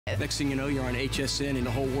Next thing you know, you're on HSN and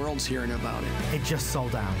the whole world's hearing about it. It just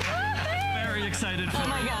sold out. Very excited for Oh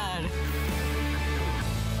my God.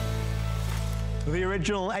 The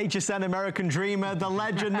original HSN American Dreamer, the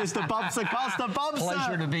legend, Mr. Bobsa Costa. Bobsa!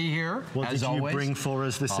 Pleasure to be here, What as did you always. bring for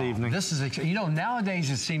us this evening? This is, you know, nowadays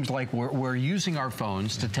it seems like we're using our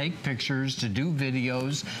phones to take pictures, to do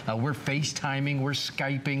videos. We're FaceTiming, we're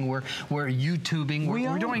Skyping, we're YouTubing,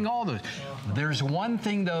 we're doing all those. There's one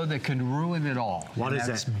thing, though, that can ruin it all. What is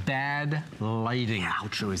that's it? Bad lighting. How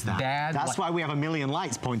true is that? That's why we have a million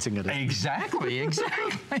lights pointing at us. Exactly,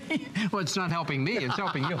 exactly. Well, it's not helping me, it's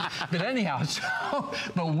helping you. But anyhow,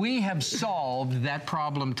 but we have solved that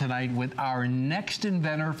problem tonight with our next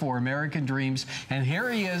inventor for American Dreams. And here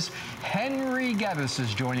he is. Henry Geddes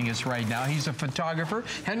is joining us right now. He's a photographer.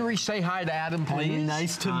 Henry, say hi to Adam, please. Henry,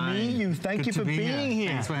 nice to meet you. Thank you for being here.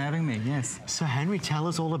 Thanks for having me, yes. So, Henry, tell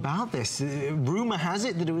us all about this. Rumor has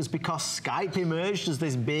it that it was because Skype emerged as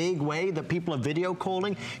this big way that people are video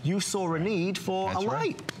calling. You saw a need for a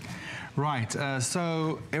light. Right,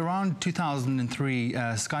 so around 2003,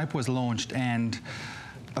 Skype was launched, and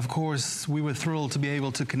of course, we were thrilled to be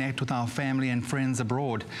able to connect with our family and friends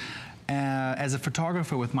abroad. As a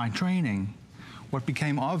photographer with my training, what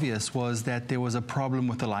became obvious was that there was a problem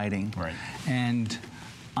with the lighting. Right. And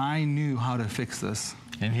I knew how to fix this.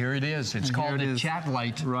 And here it is. It's called a chat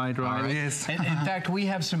light. Right, yes. In fact, we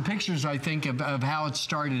have some pictures, I think, of how it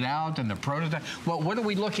started out and the prototype. Well, what are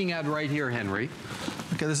we looking at right here, Henry?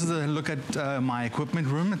 Okay, this is a look at my equipment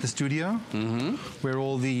room at the studio, where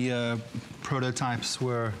all the prototypes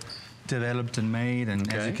were developed and made.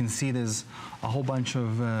 And as you can see, there's a whole bunch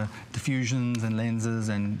of diffusions and lenses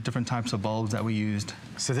and different types of bulbs that we used.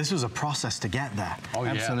 So this was a process to get there. Oh,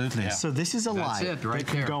 absolutely. Yeah. So this is a light that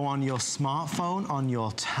can go on your smartphone, on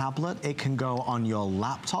your tablet, it can go on your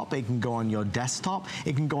laptop, it can go on your desktop,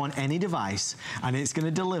 it can go on any device, and it's going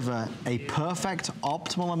to deliver a perfect,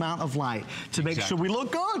 optimal amount of light to make sure we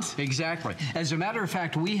look good. Exactly. As a matter of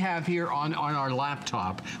fact, we have here on our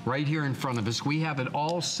laptop, right here in front of us, we have it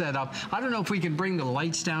all set up. I don't know if we can bring the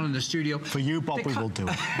lights down in the studio. For you, Bob, we will do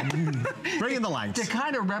it. Bring in the lights. To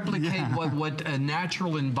kind of replicate what a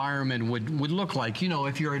natural environment would look like, you know,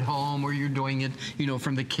 if you're at home or you're doing it, you know,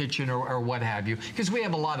 from the kitchen or what have you. Because we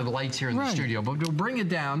have a lot of lights here in the studio, but we'll bring it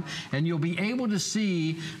down and you'll be able to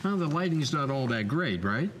see, well, the lighting's not all that great,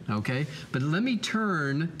 right? Okay, but let me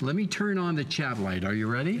turn on the chat light. Are you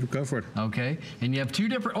ready? Go for it. Okay, and you have two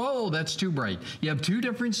different, oh, that's too bright. You have two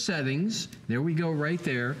different settings. There we go, right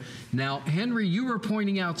there. Now, Henry, you were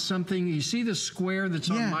pointing out something. You see the square that's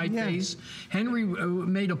on my face? Henry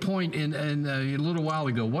made a point in a little while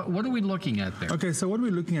ago. What are we looking at there? Okay, so what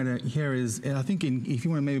we're looking at here is, I think if you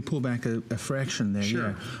want to maybe pull back a fraction there.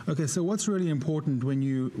 Sure. Yeah. Okay, so what's really important when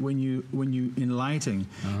you in lighting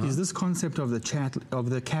is this concept of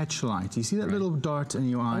the catch light. You see that little dot in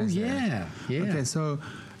your eyes? Oh yeah, yeah. Okay, so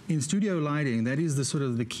in studio lighting, that is the sort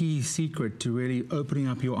of the key secret to really opening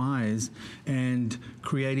up your eyes and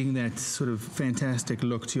creating that sort of fantastic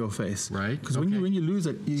look to your face. Right. Because when you lose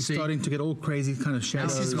it, you're starting to get all crazy kind of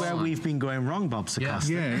shadows. This is where we've been going wrong, Bob Sacosta.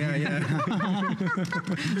 Yeah.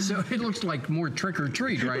 So it looks like more trick or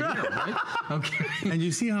treat right here, right? Okay. And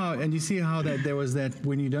you see how that there was that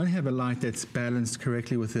when you don't have a light that's balanced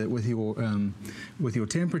correctly with your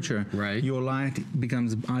temperature, your light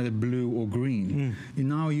becomes either blue or green. And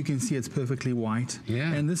now you can see it's perfectly white.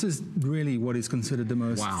 Yeah. And this is really what is considered the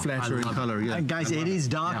most flattering color. Yeah. And guys, it is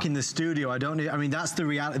dark in the studio. I mean, that's the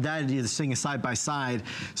reality. The idea of seeing it side by side,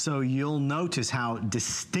 so you'll notice how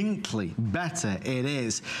distinctly better it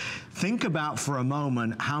is. Think about for a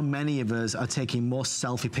moment how many of us are taking more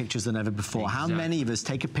selfie pictures than ever before. How many of us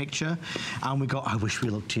take a picture and we go, I wish we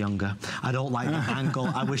looked younger. I don't like the angle.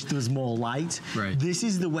 I wish there was more light. This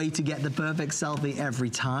is the way to get the perfect selfie every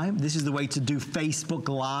time. This is the way to do Facebook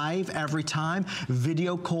Live every time.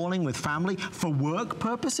 Video calling with family for work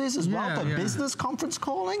purposes as well, for business conference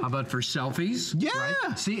calling. How about for selfies? Yeah.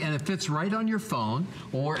 Right? See, and it fits right on your phone,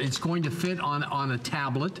 or it's going to fit on a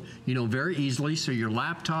tablet, you know, very easily. So your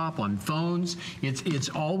laptop, on phones, it's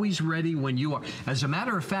always ready when you are. As a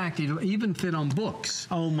matter of fact, it'll even fit on books.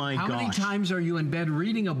 Oh my gosh. How many times are you in bed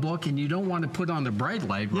reading a book and you don't want to put on the bright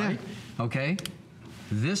light, right? Okay.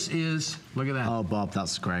 This is, look at that. Oh, Bob,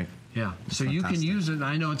 that's great. Yeah. So you can use it.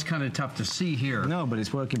 I know it's kind of tough to see here. No, but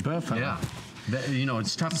it's working perfectly. Yeah. You know,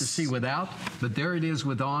 it's tough to see without, but there it is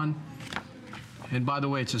with on. And by the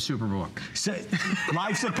way, it's a super book. So,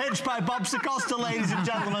 Life's a Pitch by Bob Secosta, ladies and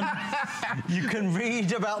gentlemen. You can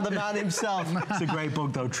read about the man himself. It's a great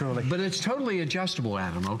book, though, truly. But it's totally adjustable,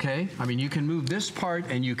 Adam, okay? I mean, you can move this part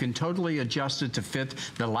and you can totally adjust it to fit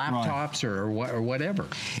the laptops or whatever.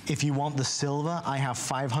 If you want the silver, I have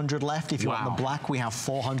 500 left. If you want the black, we have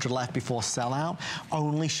 400 left before sellout.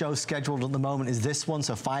 Only show scheduled at the moment is this one,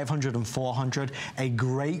 so 500 and 400. A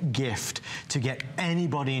great gift to get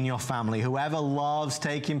anybody in your family, whoever loves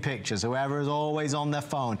taking pictures, whoever is always on their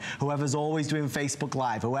phone, whoever's always doing Facebook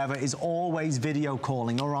Live, whoever is always video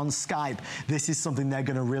calling or on Skype. This is something they're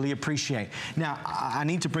going to really appreciate. Now, I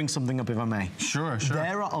need to bring something up, if I may. Sure, sure.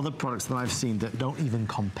 There are other products that I've seen that don't even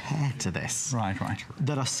compare to this. Right, right.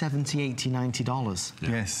 That are $70, $80, $90. Yeah.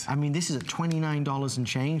 Yes. I mean, this is at $29 and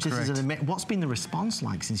change. This Correct. is what's been the response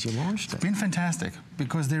like since you launched it? It's been fantastic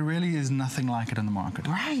because there really is nothing like it in the market.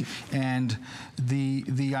 Right. And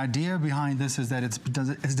the idea behind this is that it's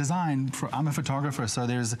designed for. I'm a photographer, so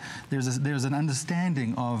there's an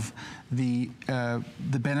understanding of the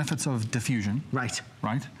benefits of diffusion. Right.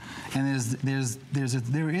 Right. And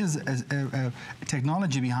there is a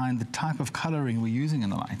technology behind the type of coloring we're using in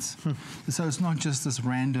the lights. So it's not just this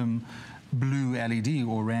random blue LED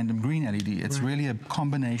or random green LED. It's really a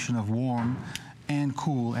combination of warm and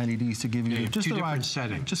cool LEDs to give you just two the different right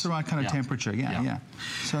settings. Just the right kind of temperature. Yeah.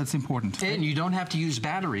 So it's important. And you don't have to use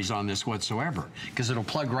batteries on this whatsoever because it'll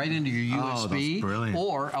plug right into your USB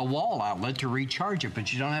or a wall outlet to recharge it,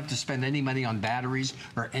 but you don't have to spend any money on batteries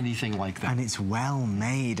or anything like that. And it's well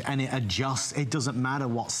made and it adjusts. It doesn't matter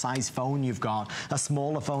what size phone you've got, a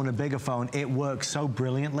smaller phone, a bigger phone, it works so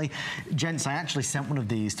brilliantly. Gents, I actually sent one of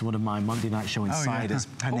these to one of my Monday night show insiders.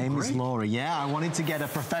 Her name is Laura. Yeah, I wanted to get a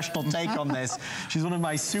professional take on this. She's one of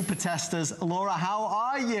my super testers. Laura, how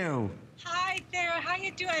are you? Hi there. How you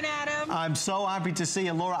doing, Adam? I'm so happy to see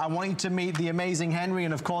you, Laura. I want you to meet the amazing Henry,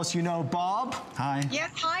 and of course, you know Bob. Hi. Yes,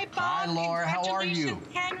 hi, Bob. Hi, Laura. How are you?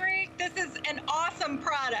 Congratulations, Henry. This is an awesome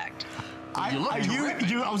product. I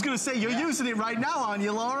was going to say, you're using it right now, aren't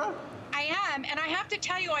you, Laura? I am, and I have to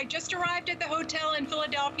tell you, I just arrived at the hotel in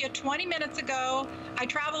Philadelphia 20 minutes ago. I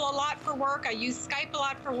travel a lot for work. I use Skype a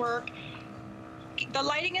lot for work. The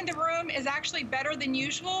lighting in the room is actually better than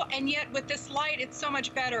usual, and yet with this light, it's so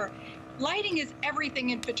much better. Lighting is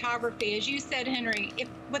everything in photography, as you said, Henry.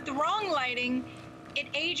 With the wrong lighting, it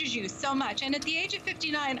ages you so much. And at the age of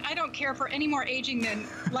 59, I don't care for any more aging than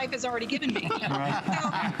life has already given me. So,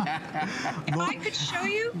 if I could show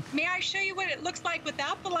you, may I show you what it looks like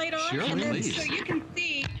without the light on? Sure, and then please. so you can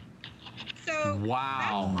see. So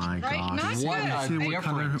wow, oh my right? God. Not What good. a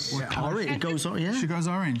difference. It goes on, yeah. She goes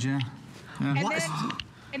orange, yeah. And then,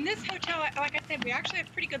 in this hotel, like I said, we actually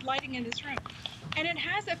have pretty good lighting in this room. And it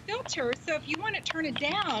has a filter, so if you want to turn it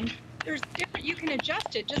down, there's different, you can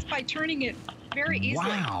adjust it just by turning it very easily.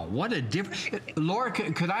 Wow, what a difference. Laura,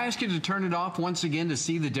 could I ask you to turn it off once again to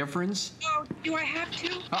see the difference? Oh, do I have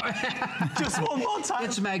to? Just one more time.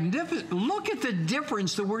 It's magnificent. Look at the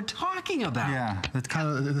difference that we're talking about. Yeah, the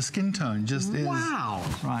color, the skin tone just is. Wow.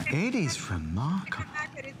 Right. It is remarkable. The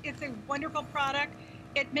fact that it's a wonderful product.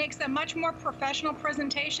 It makes a much more professional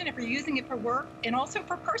presentation if you're using it for work and also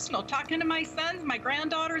for personal. Talking to my sons, my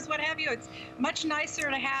granddaughters, what have you, it's much nicer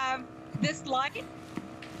to have this light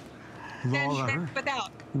than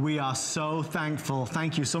without. We are so thankful.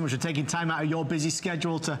 Thank you so much for taking time out of your busy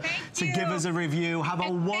schedule to give us a review. Have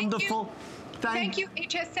a wonderful... Thank you,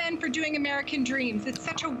 HSN, for doing American Dreams. It's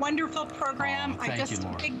such a wonderful program.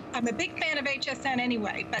 I'm a big fan of HSN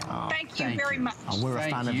anyway, but thank you very much. Oh, we're a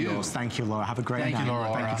fan of yours. Thank you, Laura. Have a great night. Thank you,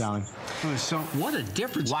 Laura. Thank you, darling. So what a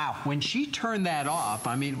difference. Wow. When she turned that off,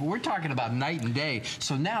 I mean, we're talking about night and day.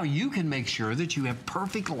 So now you can make sure that you have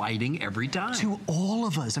perfect lighting every time. To all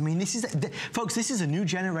of us. I mean, this is, folks, this is a new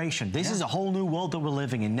generation. This is a whole new world that we're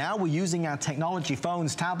living in. Now we're using our technology,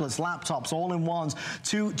 phones, tablets, laptops, all-in-ones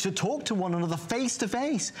to talk to one another face to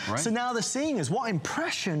face. So now they're seeing us. What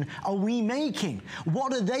impression are we making?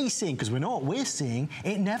 What are they seeing? Because we know what we're seeing.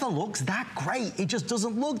 It never looks that great. It just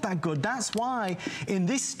doesn't look that good. That's why in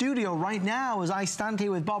this studio right now, as I stand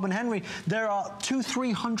here with Bob and Henry, there are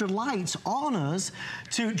 200-300 lights on us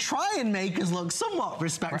to try and make us look somewhat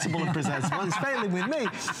respectable and presentable. It's failing with me.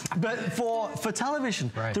 But for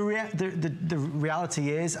television, the reality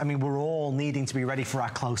is, I mean, we're all needing to be ready for our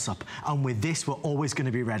close-up. And with this, we're always going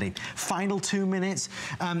to be ready. Final 2 minutes.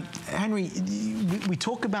 Henry, we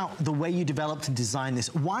talk about the way you developed and designed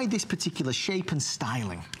this. Why this particular shape and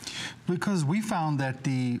styling? Because we found that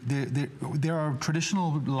there are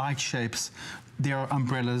traditional light shapes, there are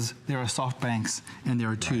umbrellas, there are soft banks, and there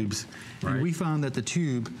are tubes. And we found that the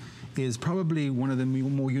tube is probably one of the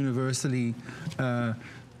more universally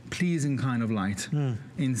pleasing kind of light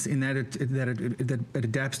in that it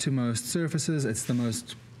adapts to most surfaces. It's the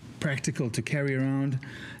most practical to carry around.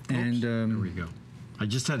 And there we go. I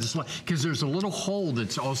just had to slide, because there's a little hole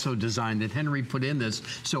that's also designed that Henry put in this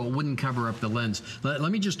so it wouldn't cover up the lens.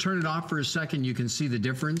 Let me just turn it off for a second. You can see the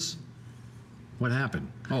difference. What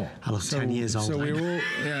happened? Oh, I was 10 years old. So we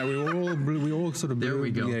all sort of there we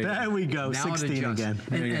go. There we go. Now 16 again.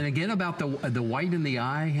 And again about the white in the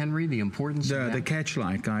eye, Henry, the importance of that. The catch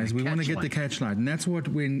light, guys. We want to get the catch light, and that's what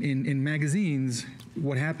in magazines.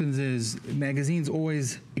 What happens is magazines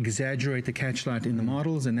always exaggerate the catch light in the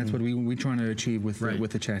models, and that's what we're trying to achieve with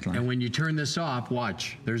the chat light. And when you turn this off,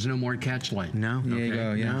 watch. There's no more catch light. No. There you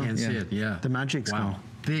go. Yeah. You can't see it. Yeah. The magic's gone.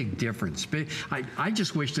 Big difference. I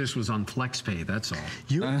just wish this was on FlexPay, that's all.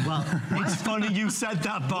 Well, it's funny you said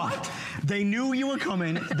that, Bob. They knew you were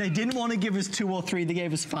coming. They didn't want to give us 2 or 3. They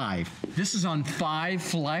gave us 5. This is on 5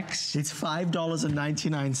 Flex? It's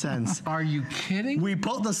 $5.99. Are you kidding? We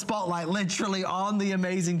put the spotlight literally on the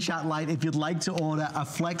amazing chat light. If you'd like to order a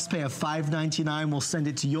FlexPay of $5.99, we'll send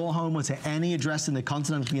it to your home or to any address in the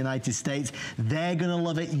continental United States. They're going to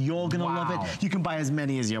love it. You're going to love it. You can buy as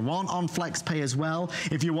many as you want on FlexPay as well.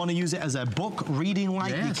 If you want to use it as a book reading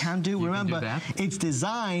light, you can do. Remember, it's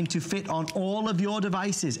designed to fit on all of your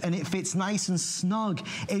devices, and it fits nice and snug.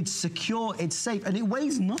 It's secure, it's safe, and it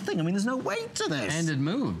weighs nothing. I mean, there's no weight to this. And it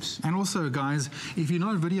moves. And also, guys, if you're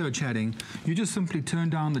not video chatting, you just simply turn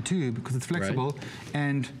down the tube because it's flexible,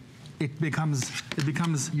 and it becomes you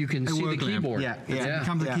can see the keyboard. It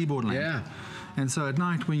becomes a keyboard lamp. Yeah. And so at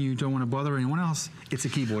night, when you don't want to bother anyone else, it's a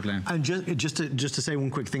keyboard lamp. And just to say one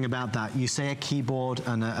quick thing about that, you say a keyboard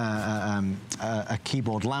and a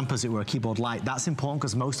keyboard lamp, as it were, a keyboard light. That's important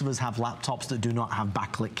because most of us have laptops that do not have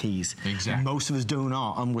backlit keys. Exactly. Most of us do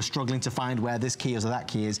not, and we're struggling to find where this key is or that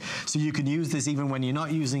key is. So you can use this even when you're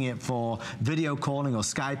not using it for video calling or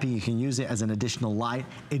Skyping. You can use it as an additional light.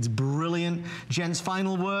 It's brilliant. Gents,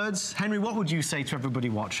 final words. Henry, what would you say to everybody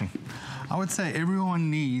watching? I would say everyone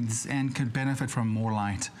needs and could benefit from more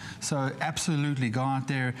light. So absolutely, go out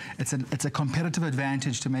there. It's a competitive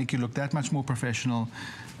advantage to make you look that much more professional.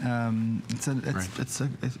 It's a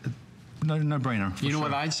no-brainer. You know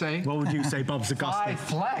what I'd say? What would you say, Bob Zagoski? 5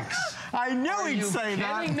 Flex. I knew he'd say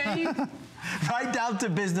that. Are you kidding me? Right down to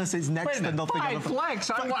business, it's next to nothing. 5 Flex.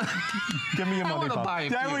 I want. Give me your money, Bob. Buy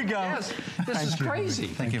there we go. Yes, this is crazy.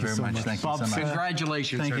 Thank you very much. Thank you so much.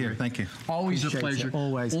 Congratulations. Thank you. Thank you. Always a pleasure.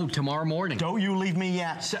 Always. Oh, tomorrow morning. Don't you leave me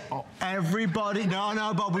yet. Everybody, no,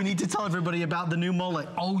 Bob, we need to tell everybody about the new mullet.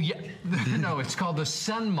 Oh, yeah. No, it's called the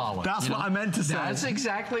sun mullet. That's what I meant to say. That's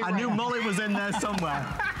exactly right. I knew mullet was in there somewhere.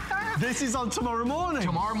 This is on tomorrow morning.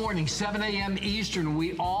 Tomorrow morning, 7 a.m. Eastern.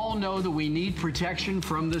 We all know that we need protection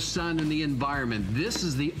from the sun and the environment. This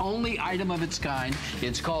is the only item of its kind.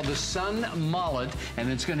 It's called the Sun Mullet, and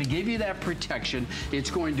it's going to give you that protection. It's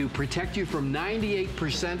going to protect you from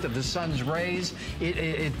 98% of the sun's rays.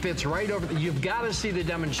 It fits right over. You've got to see the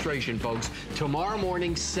demonstration, folks. Tomorrow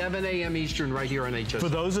morning, 7 a.m. Eastern, right here on HSN. For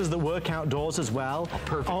those of us that work outdoors as well. Oh,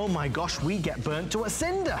 perfect. Oh my gosh, we get burnt to a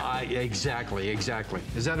cinder. Exactly. Is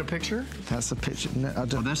that a picture? That's a picture. No, I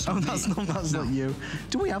don't. That's not you.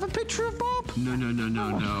 Do we have a picture of Bob? No.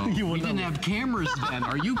 We didn't have cameras then.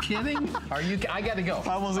 Are you kidding? I got to go.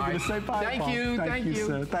 I wasn't going to say bye, Thank Bob. you. Thank you,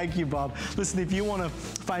 sir. Thank you, Bob. Listen, if you want to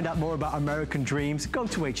find out more about American Dreams, go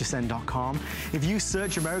to hsn.com. If you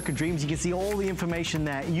search American Dreams, you can see all the information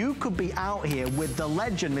there. You could be out here with the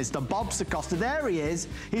legend, Mr. Bob Zagoski. There he is.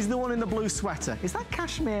 He's the one in the blue sweater. Is that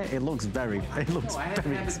cashmere? It looks very. I have to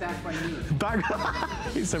have it back by noon.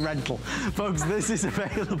 It's a rental. Folks, this is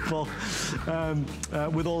available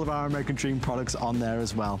with all of our American Dream products on there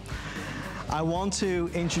as well. I want to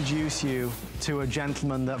introduce you to a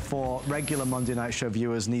gentleman that for regular Monday Night Show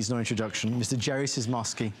viewers needs no introduction, Mr. Jerry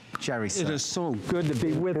Sismowski. Jerry, sir. It is so good to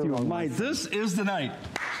be with you. This is the night.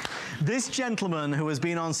 This gentleman, who has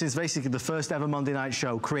been on since basically the first ever Monday Night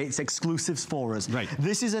Show, creates exclusives for us. Right.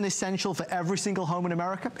 This is an essential for every single home in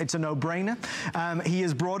America. It's a no-brainer. He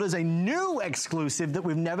has brought us a new exclusive that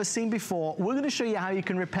we've never seen before. We're going to show you how you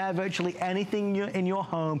can repair virtually anything in your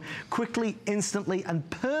home quickly, instantly, and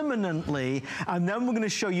permanently. And then we're going to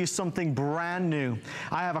show you something brand new.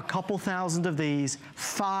 I have a couple thousand of these,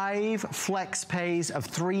 5 flex pays of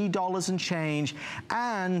 $3 and change,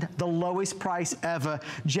 and the lowest price ever.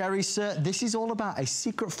 Jerry, Jerry, sir, this is all about a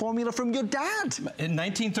secret formula from your dad. In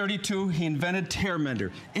 1932, he invented Tear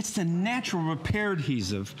Mender. It's the natural repair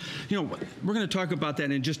adhesive. You know, we're going to talk about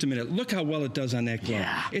that in just a minute. Look how well it does on that glove.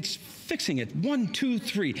 Yeah. It's fixing it. 1, 2,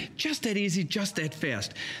 3. Just that easy, just that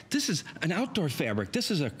fast. This is an outdoor fabric.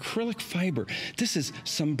 This is acrylic fiber. This is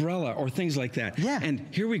Sombrella or things like that. Yeah. And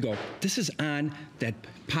here we go. This is on that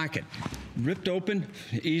pocket. Ripped open,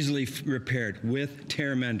 easily repaired with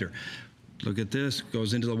Tear Mender. Look at this,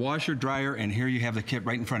 goes into the washer, dryer, and here you have the kit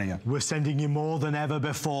right in front of you. We're sending you more than ever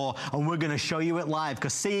before, and we're going to show you it live,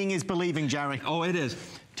 because seeing is believing, Jerry. Oh, it is.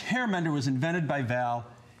 Tear Mender was invented by Val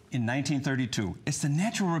in 1932. It's the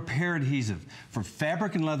natural repair adhesive for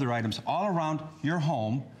fabric and leather items all around your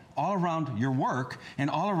home, all around your work, and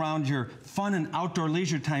all around your fun and outdoor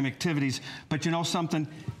leisure time activities. But you know something?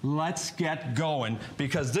 Let's get going,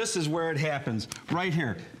 because this is where it happens, right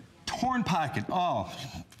here. Torn pocket, oh.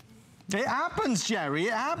 It happens, Jerry,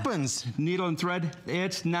 it happens. Needle and thread,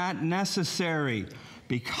 it's not necessary,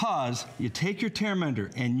 because you take your Tear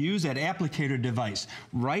Mender and use that applicator device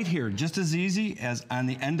right here, just as easy as on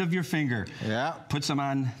the end of your finger. Yeah. Put some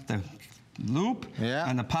on the loop, yeah,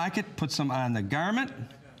 on the pocket, put some on the garment,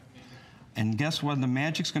 and guess what? The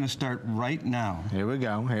magic's gonna start right now. Here we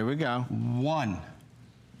go, here we go. 1,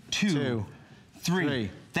 2,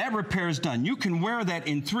 3. That repair is done. You can wear that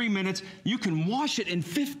in 3 minutes. You can wash it in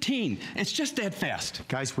 15. It's just that fast.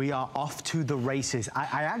 Guys, we are off to the races.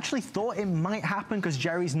 I actually thought it might happen because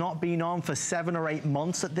Jerry's not been on for 7 or 8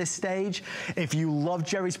 months at this stage. If you love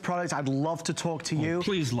Jerry's products, I'd love to talk to you.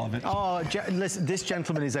 Please love it. Oh, listen, this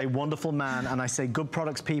gentleman is a wonderful man, and I say good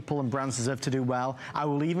products, people, and brands deserve to do well. I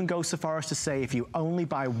will even go so far as to say, if you only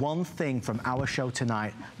buy one thing from our show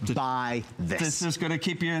tonight, buy this. This is going to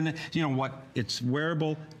keep you in, you know what, it's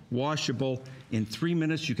wearable, washable. In 3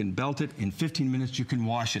 minutes, you can belt it. In 15 minutes, you can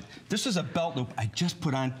wash it. This is a belt loop I just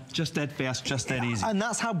put on, just that fast, just that easy. And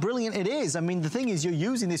that's how brilliant it is. I mean, the thing is, you're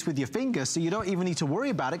using this with your finger, so you don't even need to worry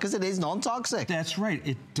about it because it is non-toxic. That's right.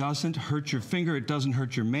 It doesn't hurt your finger. It doesn't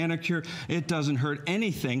hurt your manicure. It doesn't hurt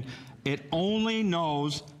anything. It only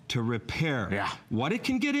knows to repair. Yeah. What it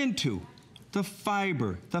can get into, the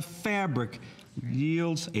fiber, the fabric,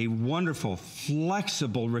 yields a wonderful,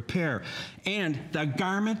 flexible repair. And the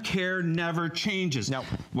garment care never changes. No.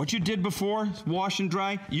 What you did before, wash and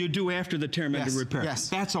dry, you do after the Tear Mender repair. Yes.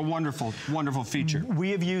 That's a wonderful, wonderful feature.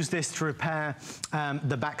 We have used this to repair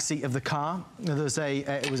the back seat of the car. There's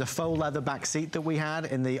it was a faux leather back seat that we had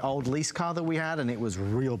in the old lease car that we had, and it was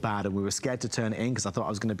real bad, and we were scared to turn it in because I thought I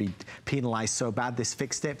was going to be penalized so bad. This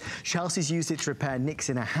fixed it. Chelsea's used it to repair nicks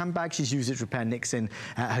in her handbag. She's used it to repair nicks in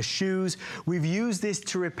her shoes. We've used this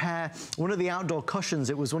to repair one of the outdoor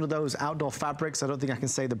cushions. It was one of those outdoor fabrics. I don't think I can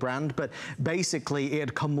say the brand, but basically it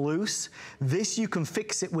had come loose. This, you can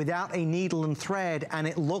fix it without a needle and thread, and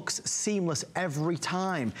it looks seamless every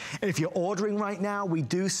time. And if you're ordering right now, we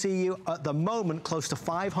do see you at the moment close to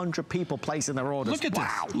 500 people placing their orders. Look at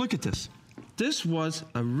this. Look at this. This was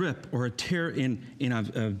a rip or a tear in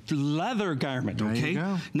a leather garment, okay? There you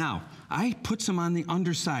go. Now, I put some on the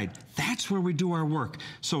underside. That's where we do our work.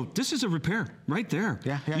 So this is a repair right there.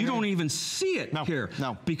 You don't even see it here.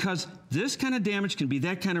 No. Because this kind of damage can be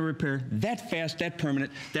that kind of repair, that fast, that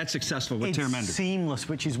permanent, that successful with Tear Mender. It's seamless,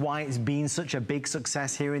 which is why it's been such a big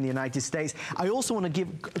success here in the United States. I also want to give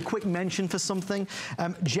a quick mention for something.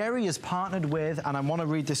 Jerry has partnered with, and I want to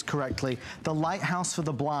read this correctly, the Lighthouse for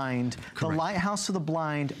the Blind. Correct. The Lighthouse for the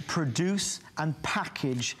Blind produce and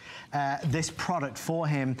package this product for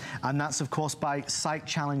him, and that's of course by sight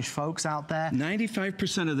challenged folks out there.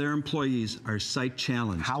 95% of their employees are sight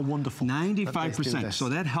challenged. How wonderful. 95%. So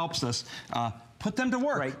that helps us put them to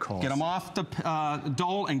work. Great cause. Get them off the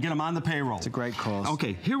dole and get them on the payroll. It's a great cause.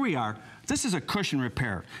 Okay, here we are. This is a cushion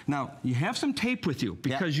repair. Now, you have some tape with you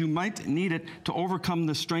because you might need it to overcome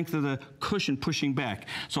the strength of the cushion pushing back.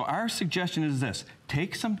 So our suggestion is this.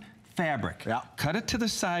 Take some fabric. Cut it to the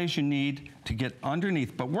size you need to get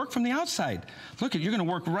underneath, but work from the outside. Look, you're going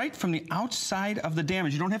to work right from the outside of the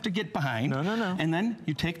damage. You don't have to get behind. No, no, no. And then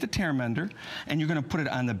you take the Tear Mender and you're going to put it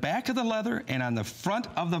on the back of the leather and on the front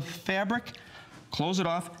of the fabric. Close it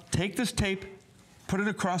off. Take this tape, put it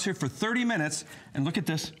across here for 30 minutes, and look at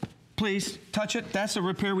this. Please touch it. That's a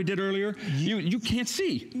repair we did earlier. You can't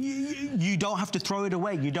see. You don't have to throw it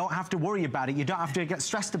away. You don't have to worry about it. You don't have to get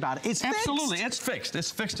stressed about it. It's Absolutely, fixed. it's fixed. It's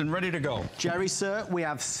fixed and ready to go. Jerry, sir, we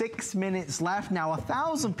have 6 minutes left. Now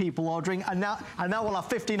 1,000 people ordering, and now we'll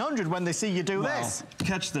have 1,500 when they see you do this.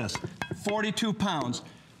 Catch this. 42 pounds.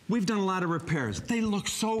 We've done a lot of repairs. They look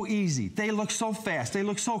so easy. They look so fast. They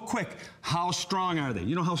look so quick. How strong are they?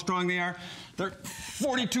 You know how strong they are? They're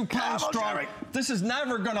 42 pounds strong. Jerry. This is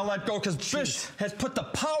never going to let go because Fish has put the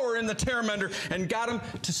power in the tear mender and got them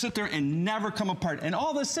to sit there and never come apart. And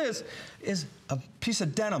all this is a piece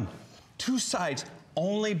of denim, 2 sides,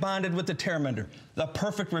 only bonded with the tear mender. The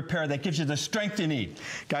perfect repair that gives you the strength you need.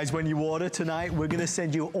 Guys, when you order tonight, we're going to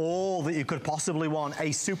send you all that you could possibly want.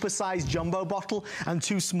 A super-sized jumbo bottle and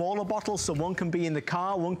 2 smaller bottles, so one can be in the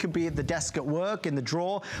car, one can be at the desk at work, in the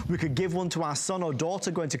drawer. We could give one to our son or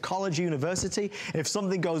daughter going to college, university. If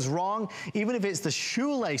something goes wrong, even if it's the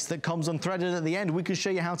shoelace that comes unthreaded at the end, we can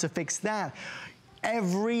show you how to fix that.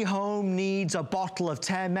 Every home needs a bottle of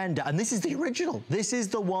tear mender, and this is the original. This is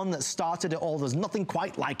the one that started it all. There's nothing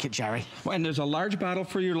quite like it, Jerry. Well, and there's a large bottle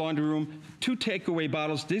for your laundry room, 2 takeaway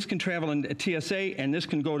bottles. This can travel in TSA, and this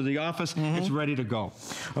can go to the office. It's ready to go.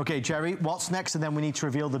 Okay, Jerry, what's next? And then we need to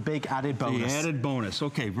reveal the big added bonus. The added bonus.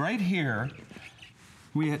 Okay, right here,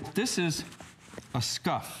 this is a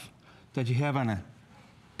scuff that you have on a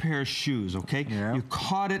pair of shoes, okay? Yeah. You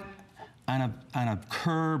caught it on a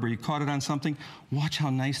curb, or you caught it on something. Watch how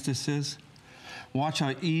nice this is. Watch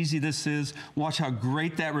how easy this is. Watch how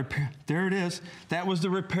great that repair. There it is. That was the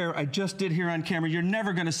repair I just did here on camera. You're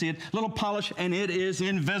never going to see it. Little polish, and it is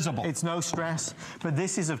invisible. It's no stress. But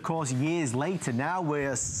this is, of course, years later. Now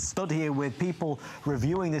we're stood here with people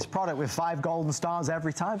reviewing this product with 5 golden stars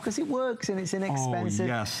every time because it works and it's inexpensive. Oh,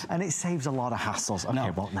 yes. And it saves a lot of hassles. Okay,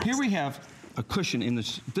 now, what next? Here we have a cushion in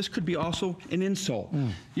this. This could be also an insole.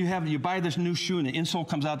 You buy this new shoe and the insole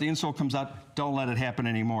comes out, don't let it happen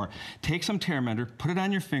anymore. Take some tear mender, put it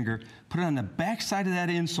on your finger, put it on the back side of that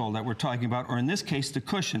insole that we're talking about, or in this case, the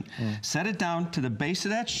cushion. Set it down to the base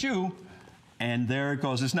of that shoe, and there it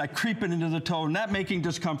goes. It's not creeping into the toe, not making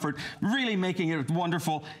discomfort, really making it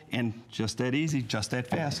wonderful, and just that easy, just that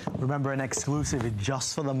fast. Remember, an exclusive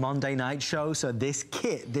just for the Monday night show, so this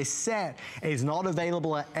kit, this set, is not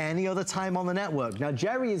available at any other time on the network. Now,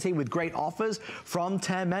 Jerry is here with great offers from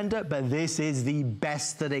Tear Mender, but this is the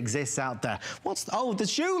best that exists out there. Oh, the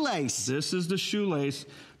shoelace! This is the shoelace,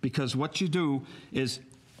 because what you do is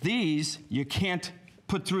these, you can't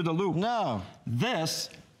put through the loop. No. This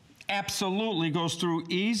absolutely goes through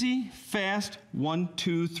easy, fast, 1,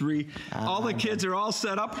 2, 3. All the kids are all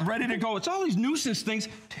set up, ready to go. It's all these nuisance things.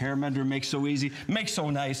 Tear mender makes so easy, makes so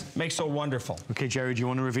nice, makes so wonderful. Okay, Jerry, do you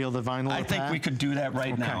want to reveal the vinyl I think we could do that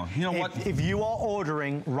right now. You know what? If you are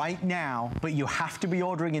ordering right now, but you have to be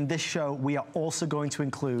ordering in this show, we are also going to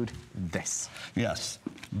include this. Yes,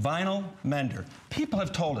 vinyl mender. People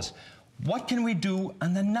have told us, what can we do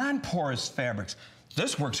on the non-porous fabrics?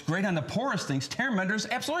 This works great on the porous things. Tear mender is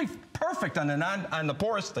absolutely perfect on the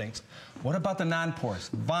porous things. What about the non-porous?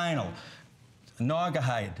 Vinyl,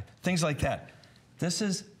 naugahyde, things like that. This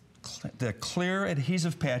is the clear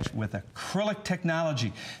adhesive patch with acrylic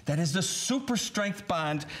technology. That is the super strength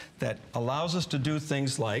bond that allows us to do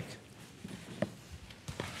things like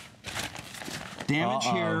damage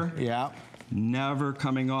here, never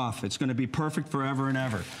coming off. It's going to be perfect forever and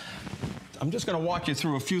ever. I'm just going to walk you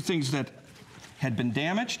through a few things that had been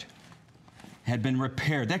damaged, had been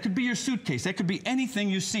repaired. That could be your suitcase. That could be anything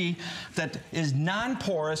you see that is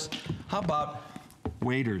non-porous. How about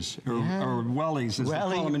waders or wellies, as they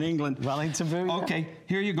call them in England? Wellington boot. Okay,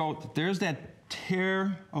 here you go. There's that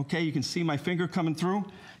tear. Okay, you can see my finger coming through.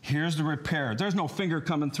 Here's the repair. There's no finger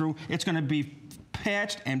coming through. It's going to be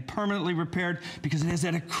patched and permanently repaired because it has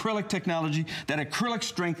that acrylic technology, that acrylic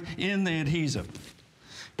strength in the adhesive.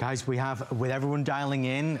 Guys, we have, with everyone dialing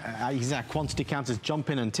in, our quantity counters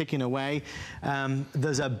jumping and ticking away.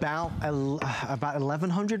 There's about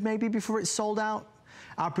 1,100 maybe before it's sold out.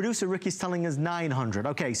 Our producer, Ricky's telling us 900.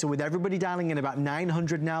 Okay, so with everybody dialing in, about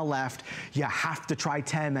 900 now left. You have to try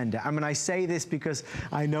Tear Mender. I mean, I say this because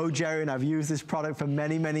I know Jerry and I've used this product for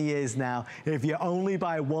many, many years now. If you only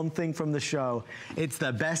buy one thing from the show, it's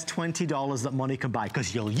the best $20 that money can buy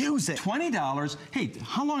because you'll use it. $20? Hey,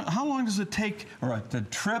 how long does it take, or the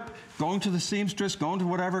trip, going to the seamstress, going to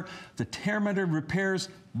whatever, the Tear Mender repairs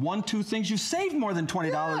 1, 2 things, you save more than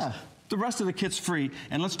 $20. Yeah. The rest of the kit's free,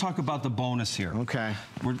 and let's talk about the bonus here. Okay.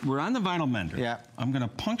 We're on the vinyl mender. Yeah. I'm gonna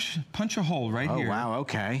punch a hole right here. Oh, wow,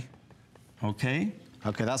 okay. Okay.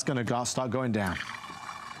 Okay, that's gonna start going down.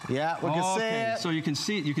 Yeah, we can see it. So you can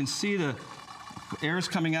see the air is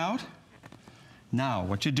coming out. Now,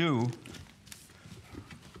 what you do,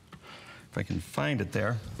 if I can find it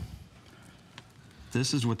there,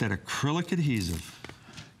 this is with that acrylic adhesive,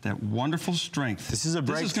 that wonderful strength. This is a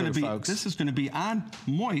breakthrough, folks. This is going to be on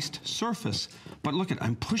moist surface. But look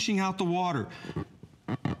I'm pushing out the water.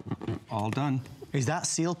 All done. Is that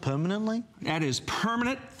sealed permanently? That is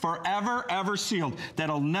permanent, forever, ever sealed.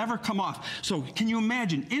 That'll never come off. So can you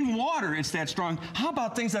imagine, in water it's that strong. How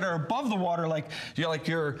about things that are above the water, like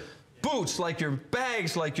your boots, like your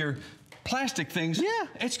bags, like your plastic things? Yeah.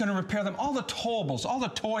 It's going to repair them. All the towables, all the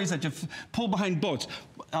toys that you pull behind boats,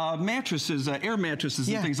 mattresses, air mattresses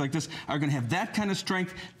and things like this are going to have that kind of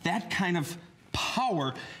strength, that kind of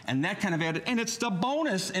power, and that kind of added, and it's the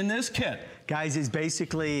bonus in this kit. Guys, it's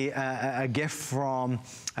basically a gift from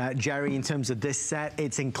Jerry in terms of this set.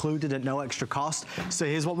 It's included at no extra cost. So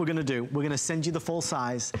here's what we're gonna do. We're gonna send you the full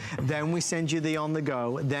size, then we send you the on the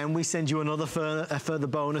go, then we send you another further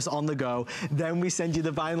bonus on the go, then we send you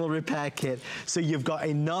the vinyl repair kit. So you've got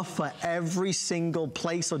enough for every single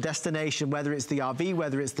place or destination, whether it's the RV,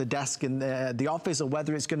 whether it's the desk in the office, or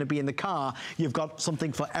whether it's gonna be in the car. You've got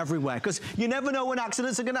something for everywhere, because you never know when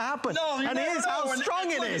accidents are gonna happen. No, you and never here's know. how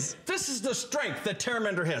strong it is. This is the strength that tear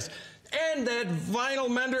mender has. And that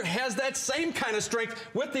vinyl mender has that same kind of strength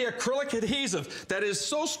with the acrylic adhesive that is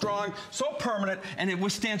so strong, so permanent, and it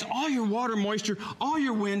withstands all your water moisture, all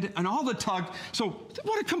your wind, and all the tug. So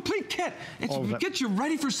what a complete kit. It's get you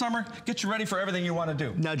ready for summer, get you ready for everything you want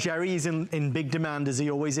to do. Now, Jerry is in big demand, as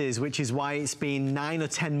he always is, which is why it's been 9 or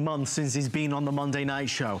 10 months since he's been on the Monday Night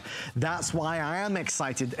Show. That's why I am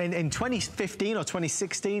excited. In 2015 or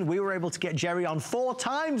 2016, we were able to get Jerry on 4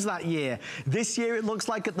 times that year. This year, it looks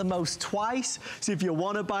like at the most twice. So if you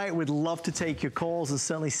want to buy it, we'd love to take your calls and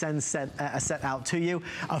certainly send a set out to you.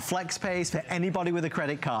 A flex pay is for anybody with a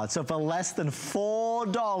credit card. So for less than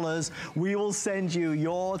 $4, we will send you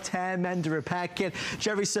your tear mender repair kit.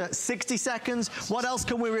 Jerry, sir, 60 seconds. What else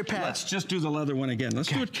can we repair? Let's just do the leather one again. Let's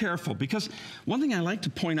do it careful, because one thing I like to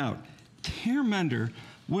point out, tear mender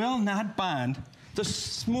will not bond the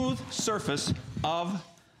smooth surface of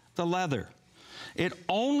the leather. It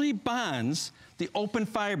only bonds the open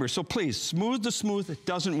fiber. So please, smooth to smooth, it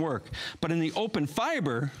doesn't work. But in the open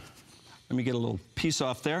fiber, let me get a little piece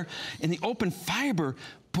off there. In the open fiber,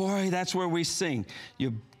 boy, that's where we sing.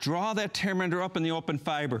 You draw that tear mender up in the open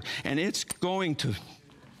fiber, and it's going to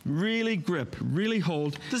really grip, really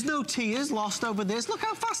hold. There's no tears lost over this. Look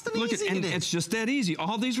how fast and easy it is. It's just that easy.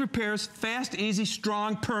 All these repairs, fast, easy,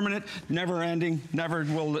 strong, permanent, never ending, never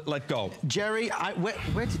will let go. Jerry,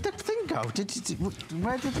 where did the thing go?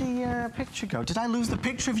 Where did the picture go? Did I lose the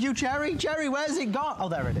picture of you, Jerry? Jerry, where's it gone? Oh,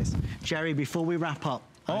 there it is. Jerry, before we wrap up,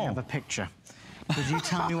 I have a picture. Could you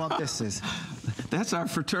tell me what this is? That's our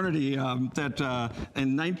fraternity that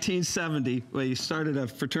in 1970, we started a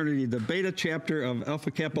fraternity, the Beta chapter of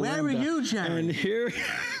Alpha Kappa Lambda. Where are you, Jerry? And here,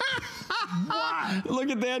 Wow. Look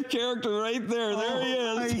at that character right there. There he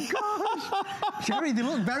is. Oh my gosh. Jerry, they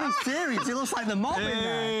look very serious. He looks like the mob in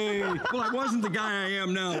there. Well, I wasn't the guy I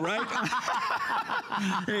am now, right?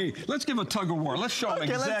 Hey, let's give a tug of war. Let's show him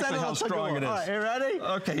exactly how strong it is. All right, you ready?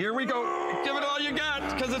 Okay, here we go. Give it all you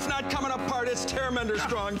got, because it's not coming apart. It's Tearmender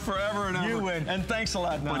strong forever and ever. You win. And thanks a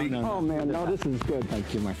lot, buddy. Oh, man, no, this is good.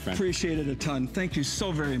 Thank you, my friend. Appreciate it a ton. Thank you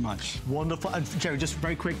so very much. Wonderful. And Jerry, just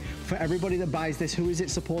very quick, for everybody that buys this, who is it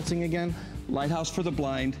supporting again? Lighthouse for the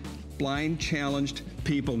Blind, blind challenged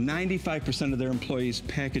people. 95% of their employees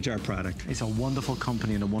package our product. It's a wonderful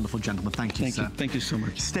company and a wonderful gentleman. Thank you, sir. Thank you so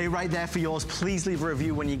much. Stay right there for yours. Please leave a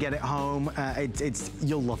review when you get it home.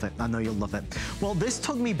 You'll love it. I know you'll love it. Well, this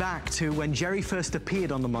took me back to when Jerry first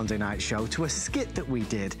appeared on the Monday Night Show, to a skit that we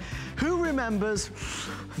did. Who remembers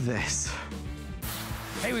this?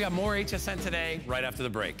 Hey, we got more HSN today right after the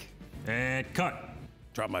break. And cut.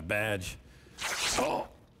 Drop my badge.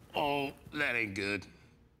 Oh, that ain't good.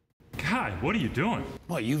 God, what are you doing?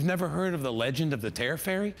 What, you've never heard of the legend of the Tear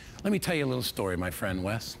Fairy? Let me tell you a little story, my friend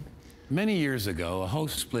Wes. Many years ago, a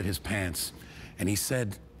host split his pants, and he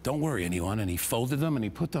said, "Don't worry, anyone," and he folded them and he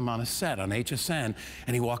put them on a set on HSN,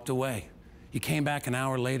 and he walked away. He came back an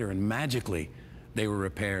hour later, and magically, they were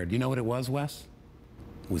repaired. You know what it was, Wes?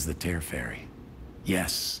 It was the Tear Fairy.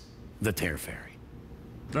 Yes, the Tear Fairy.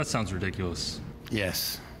 That sounds ridiculous.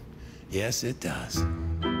 Yes. Yes, it does.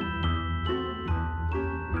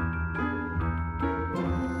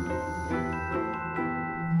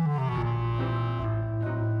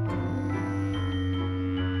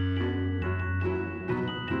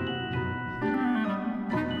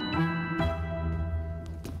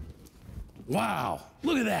 Wow,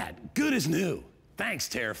 look at that. Good as new. Thanks,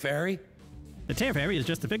 Tear Fairy. The Tear Fairy is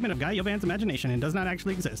just a figment of Guy Yovan's imagination and does not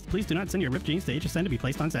actually exist. Please do not send your ripped jeans to HSN to be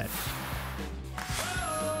placed on set.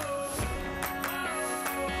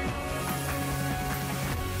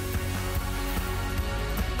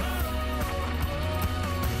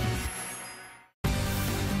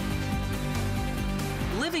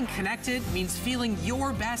 Feeling connected means feeling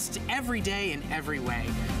your best every day in every way.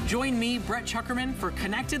 Join me, Brett Chuckerman, for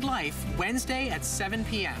Connected Life, Wednesday at 7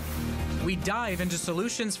 p.m. We dive into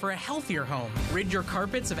solutions for a healthier home. Rid your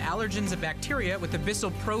carpets of allergens and bacteria with the Bissell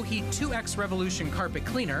Pro Heat 2X Revolution Carpet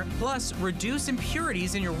Cleaner. Plus, reduce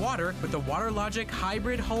impurities in your water with the WaterLogic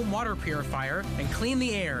Hybrid Home Water Purifier. And clean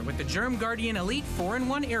the air with the Germ Guardian Elite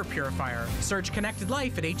 4-in-1 Air Purifier. Search Connected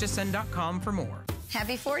Life at hsn.com for more.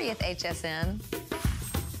 Happy 40th, HSN.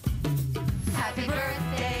 Happy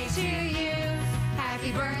birthday to you.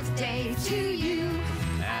 Happy birthday to you.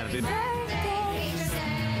 Happy birthday, HSN.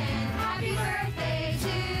 Happy birthday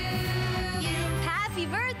to you. Happy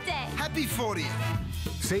birthday. Happy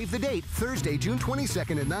 40th. Save the date, Thursday, June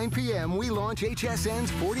 22nd at 9 p.m. We launch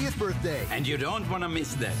HSN's 40th birthday. And you don't want to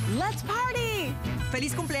miss that. Let's party!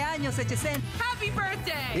 Feliz cumpleaños, HSN. Happy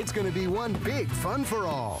birthday! It's going to be one big fun for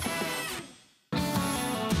all.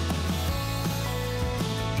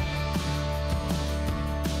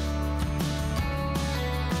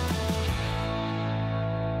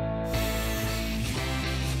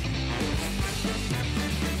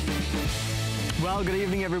 Well, good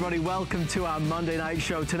evening, everybody. Welcome to our Monday night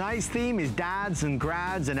show. Tonight's theme is dads and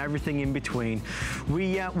grads and everything in between.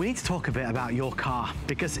 We need to talk a bit about your car,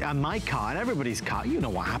 because my car and everybody's car, you know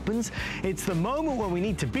what happens. It's the moment when we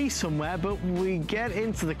need to be somewhere, but we get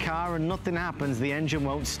into the car and nothing happens. The engine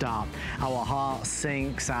won't start. Our heart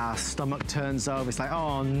sinks, our stomach turns over. It's like,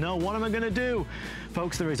 oh no, what am I going to do?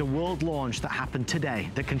 Folks, there is a world launch that happened today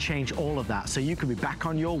that can change all of that, so you can be back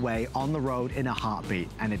on your way on the road in a heartbeat.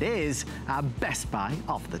 And it is our Best Buy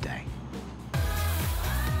of the day.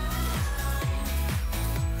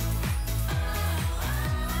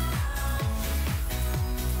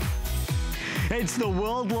 It's the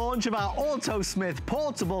world launch of our AutoSmith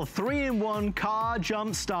portable 3-in-1 car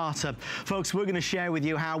jump starter. Folks, we're going to share with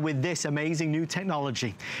you how with this amazing new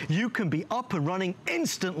technology, you can be up and running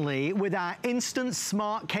instantly with our instant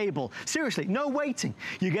smart cable. Seriously, no waiting.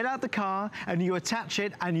 You get out the car and you attach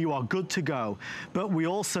it and you are good to go. But we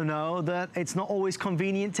also know that it's not always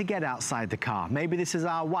convenient to get outside the car. Maybe this is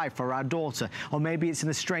our wife or our daughter, or maybe it's in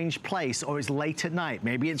a strange place, or it's late at night,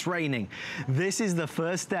 maybe it's raining. This is the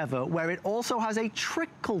first ever where it also has a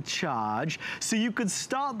trickle charge, so you could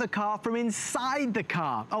start the car from inside the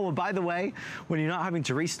car. Oh, and by the way, when you're not having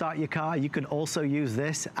to restart your car, you can also use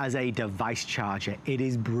this as a device charger. It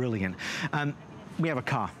is brilliant. We have a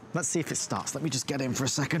car. Let's see if it starts. Let me just get in for a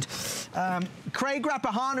second. Craig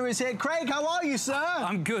Rappahana is here. Craig, how are you, sir?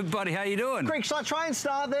 I'm good, buddy. How you doing? Craig, shall I try and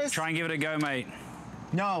start this? Try and give it a go, mate.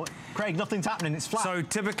 No, Craig, nothing's happening. It's flat. So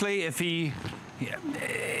typically, if he's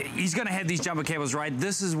going to have these jumper cables, right?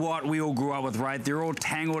 This is what we all grew up with, right? They're all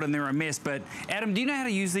tangled and they're a mess. But Adam, do you know how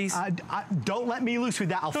to use these? Don't let me loose with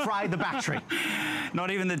that. I'll fry the battery. Not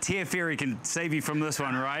even the Tear Fairy can save you from this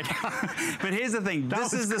one, right? But here's the thing.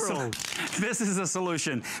 This is the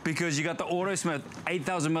solution, because you got the AutoSmith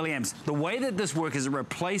 8,000 milliamps. The way that this works is it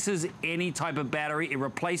replaces any type of battery. It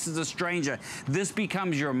replaces a stranger. This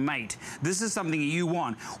becomes your mate. This is something you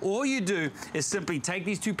want. All you do is simply take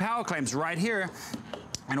these two power clamps right here,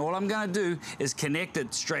 and all I'm going to do is connect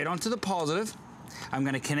it straight onto the positive. I'm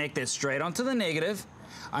going to connect it straight onto the negative.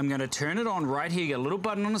 I'm going to turn it on right here. You got a little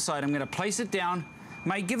button on the side. I'm going to place it down.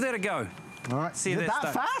 Mate, give that a go. All right. See Is it that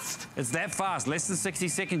stuff. fast? It's that fast. Less than 60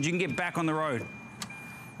 seconds, you can get back on the road.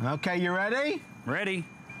 Okay, you ready? Ready.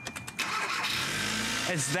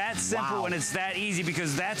 It's that simple and it's that easy,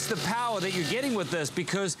 because that's the power that you're getting with this,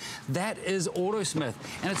 because that is AutoSmith.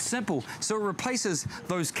 And it's simple. So it replaces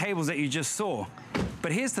those cables that you just saw.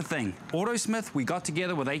 But here's the thing. AutoSmith, we got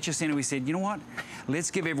together with HSN and we said, you know what?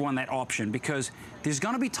 Let's give everyone that option, because there's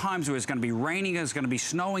going to be times where it's going to be raining, it's going to be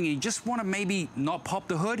snowing, and you just want to maybe not pop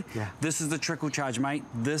the hood. Yeah. This is the trickle charge, mate.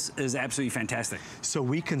 This is absolutely fantastic. So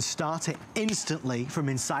we can start it instantly from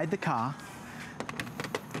inside the car.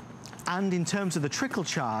 And in terms of the trickle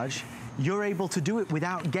charge, you're able to do it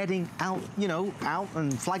without getting out, out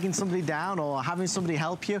and flagging somebody down or having somebody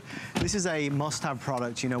help you. This is a must-have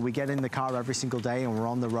product. We get in the car every single day and we're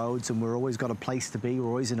on the roads and we're always got a place to be. We're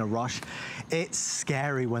always in a rush. It's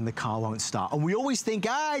scary when the car won't start. And we always think,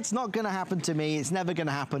 it's not going to happen to me. It's never going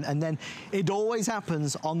to happen. And then it always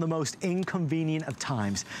happens on the most inconvenient of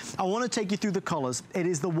times. I want to take you through the colors. It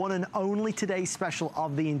is the one and only Today Special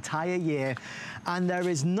of the entire year. And there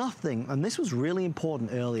is nothing, and this was really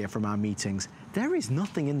important earlier from our meetings, There is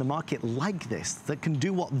nothing in the market like this that can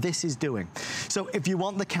do what this is doing. So if you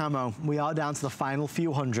want the camo, we are down to the final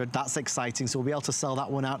few hundred. That's exciting. So we'll be able to sell that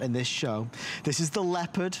one out in this show. This is the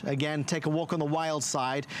leopard. Again, take a walk on the wild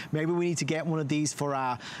side. Maybe we need to get one of these for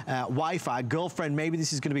our wife, our girlfriend. Maybe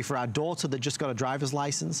this is going to be for our daughter that just got a driver's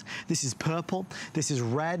license. This is purple. This is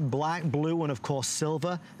red, black, blue, and of course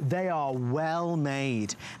silver. They are well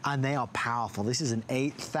made and they are powerful. This is an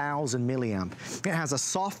 8,000 milliamp. It has a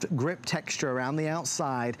soft grip texture around the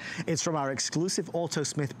outside. It's from our exclusive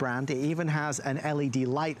Autosmith brand. It even has an LED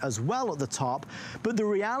light as well at the top. But the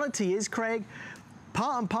reality is, Craig,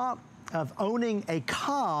 part and part of owning a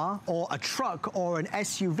car or a truck or an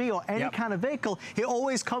SUV or any kind of vehicle, it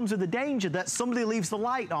always comes with the danger that somebody leaves the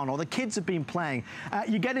light on or the kids have been playing.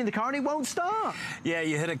 You get in the car and it won't start. Yeah,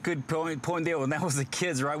 you hit a good point there, and that was the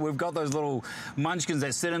kids, right? We've got those little munchkins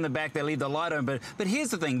that sit in the back, they leave the light on. But here's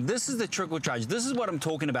the thing, this is the trickle charge. This is what I'm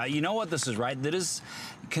talking about. You know what this is, right? That is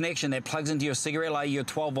connection that plugs into your cigarette lighter, your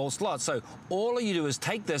 12-volt slot. So all you do is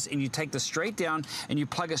take this and you take this straight down and you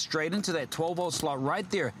plug it straight into that 12-volt slot right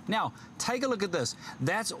there. Now, take a look at this.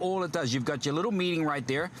 That's all it does. You've got your little meeting right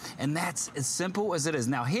there, and that's as simple as it is.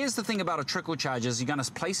 Now, here's the thing about a trickle charger is you're going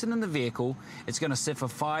to place it in the vehicle. It's going to sit for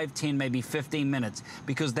 5, 10, maybe 15 minutes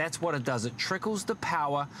because that's what it does. It trickles the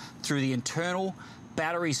power through the internal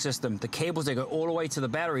battery system, the cables that go all the way to the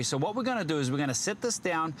battery. So what we're going to do is we're going to set this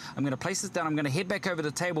down. I'm going to place this down. I'm going to head back over the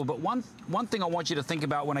table. But one thing I want you to think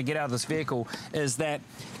about when I get out of this vehicle is that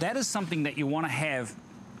is something that you want to have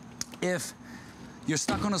if you're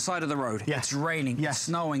stuck on the side of the road. Yes. It's raining, yes. It's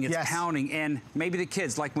snowing, it's yes. pounding, and maybe the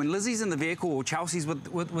kids, like when Lizzie's in the vehicle or Chelsea's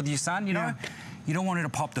with your son, you know, you don't want her to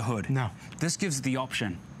pop the hood. No. This gives the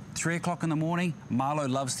option. 3 o'clock in the morning, Marlo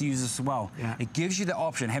loves to use this as well. Yeah. It gives you the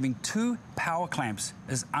option. Having 2 power clamps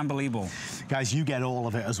is unbelievable. Guys, you get all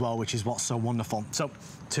of it as well, which is what's so wonderful. So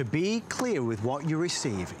to be clear with what you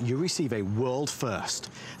receive a world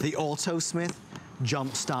first, the Autosmith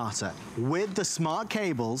jump starter with the smart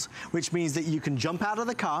cables, which means that you can jump out of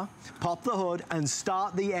the car, pop the hood, and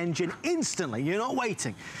start the engine instantly. You're not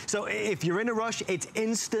waiting. So if you're in a rush, it's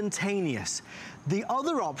instantaneous. The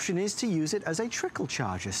other option is to use it as a trickle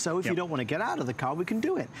charger. So if you don't want to get out of the car, we can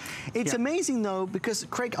do it. It's amazing, though, because,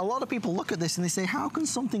 Craig, a lot of people look at this and they say, how can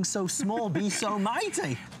something so small be so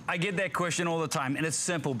mighty? I get that question all the time, and it's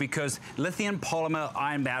simple because lithium polymer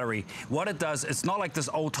ion battery, what it does, it's not like this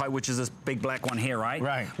old type, which is this big black one here, right?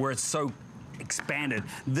 Right. Where it's so expanded.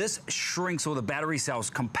 This shrinks all the battery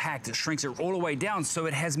cells, compact, it shrinks it all the way down so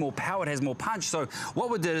it has more power, it has more punch. So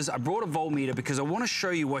what we did is I brought a voltmeter because I want to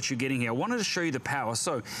show you what you're getting here. I wanted to show you the power.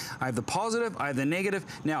 So I have the positive, I have the negative.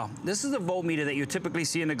 Now, this is the voltmeter that you typically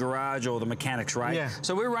see in the garage or the mechanics, right? Yeah.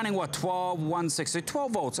 So we're running, what, 12.16, so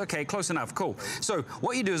 12 volts. Okay, close enough, cool. So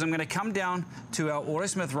what you do is I'm going to come down to our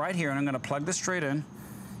Autosmith right here and I'm going to plug this straight in.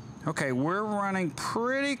 Okay, we're running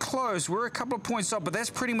pretty close. We're a couple of points up, but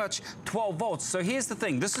that's pretty much 12 volts. So here's the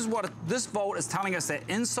thing. This is what this volt is telling us, that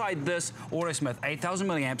inside this Autosmith 8,000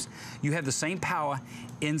 milliamps, you have the same power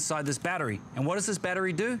inside this battery. And what does this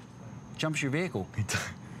battery do? Jumps your vehicle.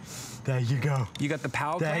 There you go. You got the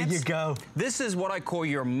power There clamps. you go. This is what I call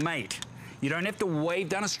your mate. You don't have to wave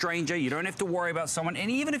down a stranger. You don't have to worry about someone.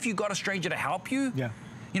 And even if you got a stranger to help you,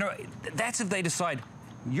 you know, that's if they decide,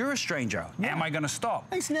 you're a stranger. Am I going to stop?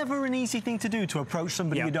 It's never an easy thing to do, to approach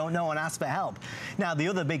somebody you don't know and ask for help. Now, the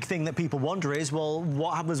other big thing that people wonder is, well,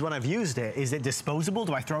 what happens when I've used it? Is it disposable?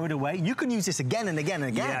 Do I throw it away? You can use this again and again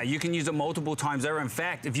and again. Yeah, you can use it multiple times over. In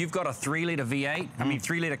fact, if you've got a 3-liter V8, I mean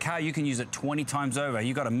 3-liter car, you can use it 20 times over.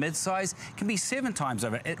 You've got a mid-size, it can be 7 times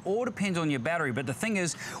over. It all depends on your battery. But the thing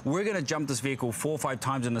is, we're going to jump this vehicle 4 or 5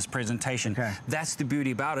 times in this presentation. Okay. That's the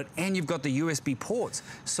beauty about it. And you've got the USB ports.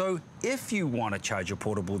 So if you want to charge your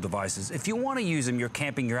portable devices, if you want to use them, you're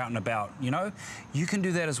camping, you're out and about, you know, you can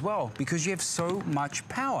do that as well because you have so much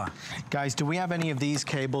power. Guys, do we have any of these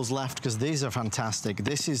cables left? Because these are fantastic.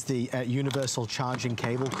 This is the universal charging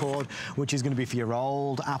cable cord, which is going to be for your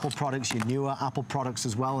old Apple products, your newer Apple products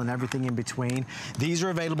as well, and everything in between. These are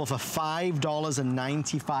available for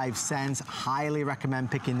 $5.95. Highly recommend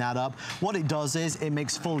picking that up. What it does is it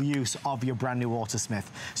makes full use of your brand new Autosmith.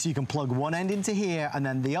 So you can plug one end into here and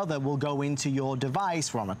then the other will go into your device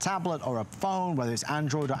from a tablet or a phone, whether it's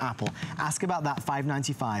Android or Apple. Ask about that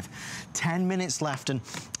 $5.95. 10 minutes left, and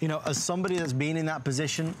you know, as somebody that's been in that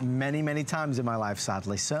position many, many times in my life,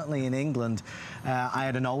 sadly, certainly in England, I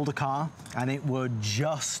had an older car and it would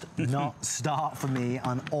just not start for me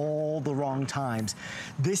on all the wrong times.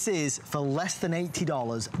 This is, for less than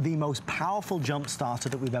 $80, the most powerful jump starter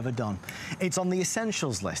that we've ever done. It's on the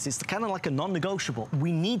essentials list. It's kind of like a non-negotiable.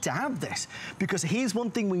 We need to have this because here's one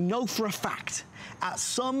thing we know for a fact. at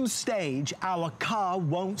some stage, our car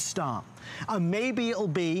won't start. And maybe it'll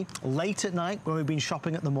be late at night when we've been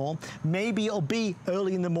shopping at the mall. Maybe it'll be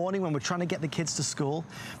early in the morning when we're trying to get the kids to school.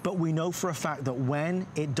 But we know for a fact that when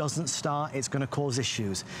it doesn't start, it's going to cause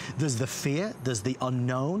issues. There's the fear, there's the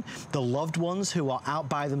unknown, the loved ones who are out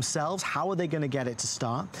by themselves. How are they going to get it to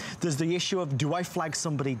start? There's the issue of, do I flag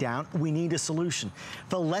somebody down? We need a solution.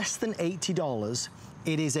 For less than $80,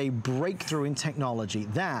 it is a breakthrough in technology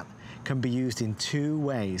that can be used in two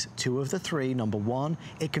ways. Two of the three. Number one,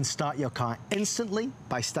 it can start your car instantly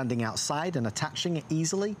by standing outside and attaching it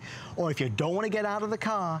easily. Or if you don't want to get out of the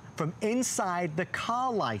car, from inside the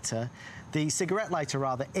car lighter, the cigarette lighter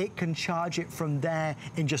rather, it can charge it from there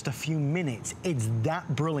in just a few minutes. It's that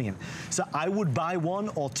brilliant. So I would buy one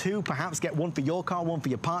or two, perhaps get one for your car, one for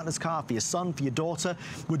your partner's car, for your son, for your daughter.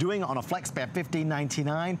 We're doing it on a FlexPay at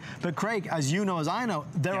 $15.99. But Craig, as you know, as I know,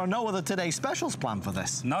 there are no other Today Specials planned for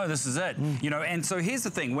this. No, this is it. You know, and so here's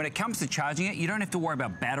the thing. When it comes to charging it, you don't have to worry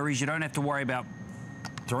about batteries. You don't have to worry about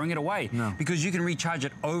throwing it away, because you can recharge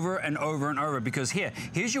it over and over and over. Because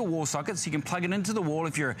here's your wall socket, so you can plug it into the wall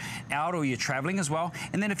if you're out or you're traveling as well.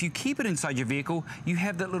 And then if you keep it inside your vehicle, you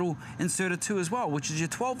have that little inserter too as well, which is your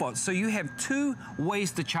 12 volts. So you have two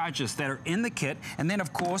ways to charge this that are in the kit. And then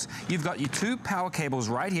of course, you've got your two power cables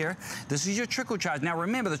right here. This is your trickle charge. Now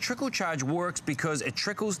remember, the trickle charge works because it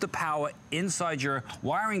trickles the power inside your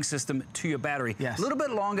wiring system to your battery. Yes. A little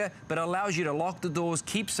bit longer, but it allows you to lock the doors,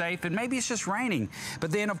 keep safe, and maybe it's just raining.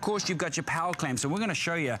 But then of course you've got your power clamp. So we're going to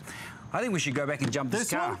show you. I think we should go back and jump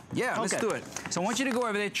this car. One? Yeah, Okay. let's do it. So I want you to go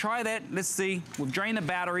over there, try that. Let's see. We've drained the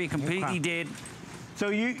battery, completely dead. So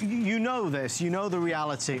you know this, you know the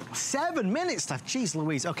reality. 7 minutes left, jeez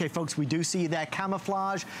Louise. Okay, folks, we do see there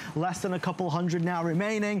camouflage, less than a couple hundred now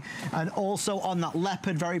remaining, and also on that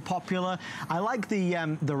leopard, very popular. I like the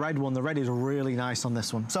red one. The red is really nice on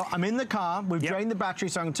this one. So I'm in the car, we've drained the battery,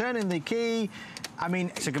 so I'm turning the key. I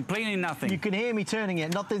mean, so completely nothing. You can hear me turning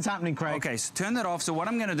it. Nothing's happening, Craig. Okay, so turn that off. So what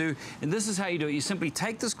I'm going to do, and this is how you do it. You simply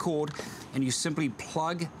take this cord and you simply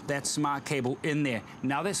plug that smart cable in there.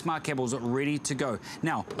 Now that smart cable is ready to go.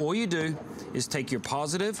 Now, all you do is take your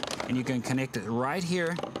positive and you can connect it right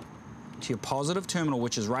here to your positive terminal,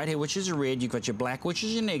 which is right here, which is red. You've got your black, which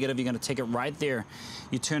is your negative. You're going to take it right there.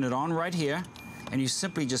 You turn it on right here and you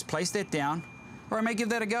simply just place that down. Or I may give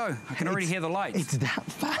that a go. I can already hear the lights. It's that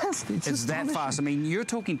fast. It's that fast. I mean, you're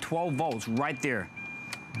talking 12 volts right there.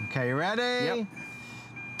 Okay, you ready? Yep.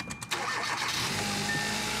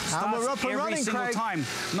 And we're up and every running, single Craig. time.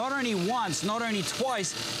 Not only once, not only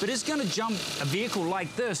twice, but it's going to jump a vehicle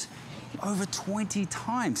like this over 20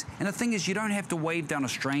 times. And the thing is, you don't have to wave down a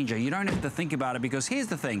stranger. You don't have to think about it, because here's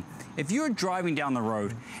the thing. If you're driving down the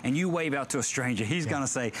road and you wave out to a stranger, he's going to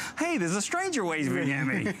say, hey, there's a stranger waving at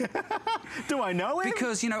me. Do I know him?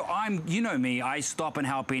 Because, you know me, I stop and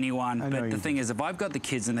help anyone. But the thing is, if I've got the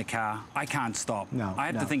kids in the car, I can't stop. No, I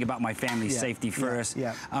have to think about my family's safety first.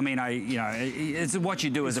 Yeah. I mean, it's what you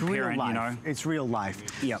do as a parent, you know. It's real life.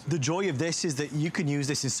 Yeah. The joy of this is that you can use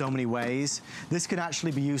this in so many ways. This can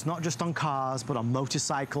actually be used not just on cars, but on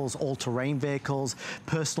motorcycles, all-terrain vehicles,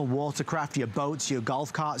 personal watercraft, your boats, your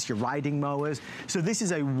golf carts, your riding mowers. So this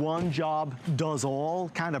is a one-job-does-all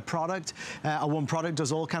kind of product, a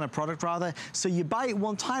one-product-does-all kind of product, rather. So you buy it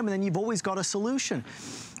one time, and then you've always got a solution.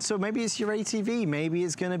 So maybe it's your ATV, maybe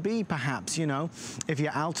it's going to be, perhaps, you know, if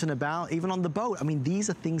you're out and about, even on the boat. I mean, these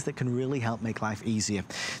are things that can really help make life easier.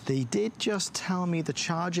 They did just tell me the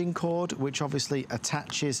charging cord, which obviously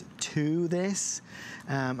attaches to this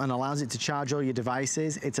and allows it to charge all your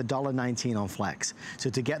devices. It's $1.19 on Flex. So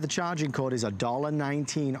to get the charging cord is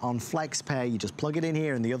 $1.19 on FlexPay. You just plug it in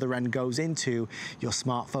here, and the other end goes into your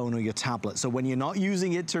smartphone or your tablet. So when you're not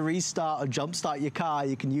using it to restart or jumpstart your car,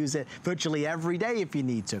 you can use it virtually every day if you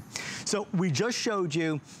need to. So we just showed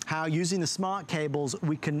you how using the smart cables,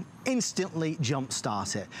 we can instantly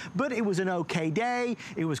jumpstart it. But it was an okay day.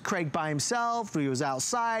 It was Craig by himself. He was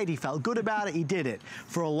outside. He felt good about it. He did it.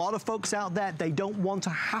 For a lot of folks out there, they don't want to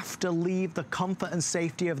have to leave the comfort and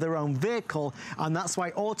safety of their own vehicle. And that's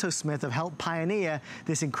why Autosmith have helped pioneer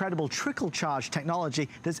this incredible trickle charge technology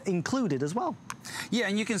that's included as well. Yeah,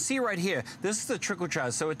 and you can see right here, this is the trickle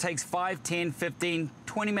charge. So it takes 5, 10, 15,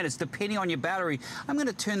 20 minutes, depending on your battery. I'm going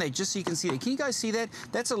to turn that just so you can see that. Can you guys see that?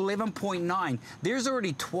 That's 11.9. There's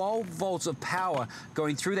already 12 volts of power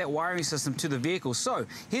going through that wiring system to the vehicle. So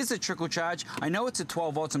here's the trickle charge. I know it's at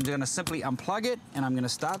 12 volts. I'm going to simply unplug it, and I'm going to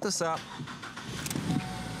start this up.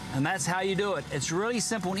 And that's how you do it. It's really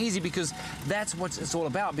simple and easy, because that's what it's all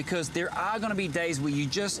about. Because there are going to be days where you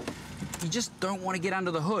just don't want to get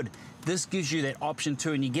under the hood. This gives you that option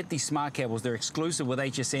too, and you get these smart cables. They're exclusive with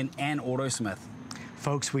HSN and Autosmith.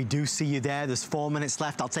 Folks, we do see you there. There's 4 minutes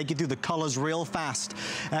left. I'll take you through the colors real fast.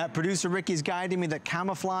 Producer Ricky's guiding me that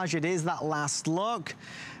camouflage, it is that last look.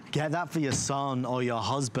 Get that for your son or your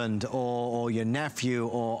husband or your nephew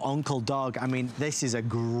or Uncle Doug. I mean, this is a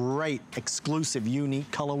great, exclusive, unique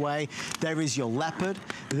colorway. There is your leopard.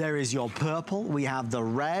 There is your purple. We have the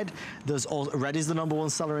red. Red is the #1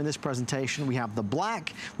 seller in this presentation. We have the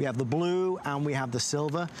black, we have the blue, and we have the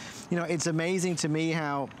silver. You know, it's amazing to me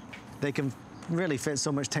how they can really fit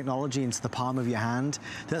so much technology into the palm of your hand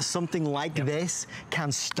that something like this can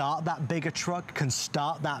start that bigger truck, can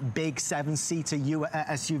start that big 7-seater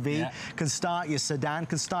SUV, can start your sedan,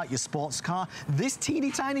 can start your sports car. This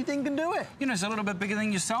teeny tiny thing can do it. You know, it's a little bit bigger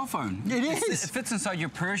than your cell phone. It is. It fits inside your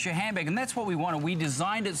purse, your handbag, and that's what we wanted. We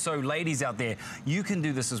designed it so ladies out there, you can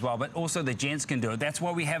do this as well, but also the gents can do it. That's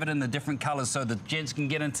why we have it in the different colors so the gents can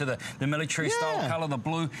get into the military style color, the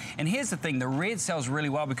blue. And here's the thing, the red sells really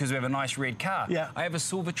well because we have a nice red car. I have a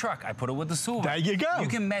silver truck. I put it with the silver. There you go. You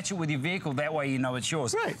can match it with your vehicle. That way you know it's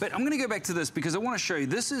yours. Right. But I'm going to go back to this because I want to show you.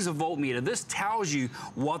 This is a voltmeter. This tells you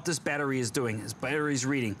what this battery is doing. This battery is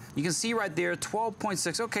reading. You can see right there,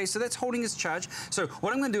 12.6. Okay, so that's holding its charge. So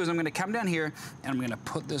what I'm going to do is I'm going to come down here and I'm going to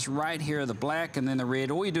put this right here, the black and then the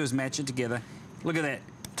red. All you do is match it together. Look at that.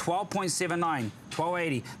 12.79,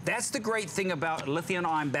 1280. That's the great thing about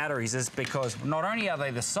lithium-ion batteries is because not only are they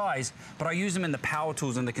the size, but I use them in the power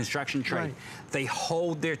tools in the construction trade. Right. They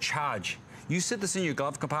hold their charge. You sit this in your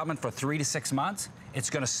glove compartment for 3 to 6 months, it's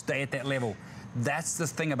going to stay at that level. That's the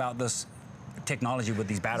thing about this technology with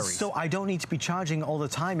these batteries. So I don't need to be charging all the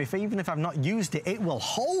time. Even if I've not used it, it will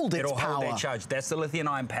hold its power. It'll hold that charge. That's the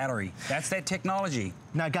lithium-ion battery. That's that technology.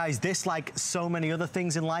 Now, guys, this, like so many other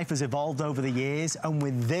things in life, has evolved over the years, and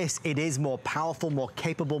with this, it is more powerful, more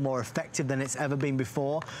capable, more effective than it's ever been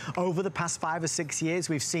before. Over the past 5 or 6 years,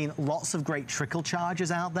 we've seen lots of great trickle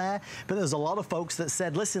chargers out there, but there's a lot of folks that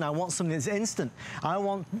said, listen, I want something that's instant. I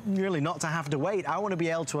want really not to have to wait. I want to be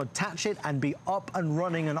able to attach it and be up and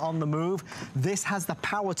running and on the move. This has the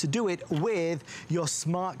power to do it with your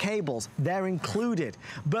smart cables. They're included.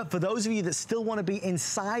 But for those of you that still want to be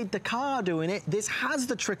inside the car doing it, this has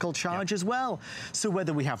the trickle charge as well. So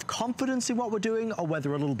whether we have confidence in what we're doing or whether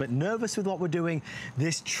we're a little bit nervous with what we're doing,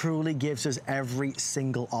 this truly gives us every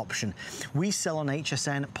single option. We sell on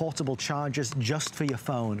HSN portable chargers just for your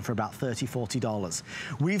phone for about $30, $40.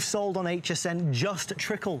 We've sold on HSN just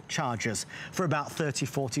trickle chargers for about $30,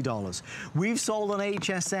 $40. We've sold on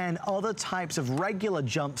HSN other types of regular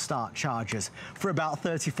jump start chargers for about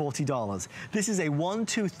 $30, $40. This is a 1,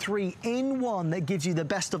 2, 3 in one that gives you the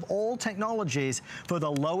best of all technologies for the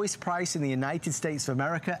lowest price in the United States of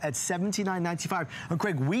America at $79.95. And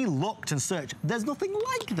Craig, we looked and searched. There's nothing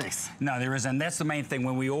like this. No, there isn't. That's the main thing.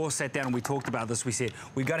 When we all sat down and we talked about this, we said,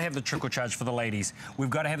 we've got to have the trickle charge for the ladies. We've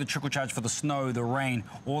got to have the trickle charge for the snow, the rain,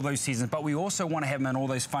 all those seasons. But we also want to have them in all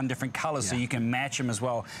those fun different colors so you can match them as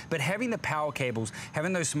well. But having the power cables,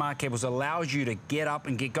 having those smart cables allows you to get up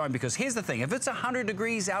and get going. Because here's the thing, if it's 100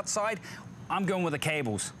 degrees outside, I'm going with the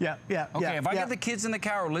cables. Okay, if I got the kids in the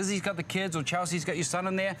car, or Lizzie's got the kids, or Chelsea's got your son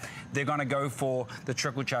in there, they're going to go for the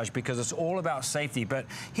trickle charge because it's all about safety. But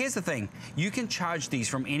here's the thing, you can charge these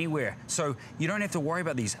from anywhere. So you don't have to worry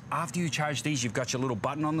about these. After you charge these, you've got your little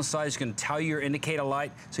button on the side. It's going to tell you your indicator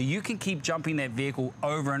light. So you can keep jumping that vehicle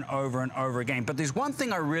over and over and over again. But there's one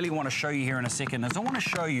thing I really want to show you here in a second, is I want to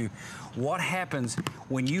show you what happens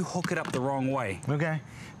when you hook it up the wrong way. Okay.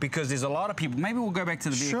 Because there's a lot of people, maybe we'll go back to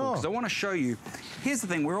the vehicle, because I want to show you. Here's the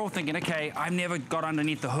thing, we're all thinking, okay, I've never got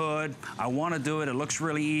underneath the hood, I want to do it, it looks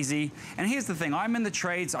really easy. And here's the thing, I'm in the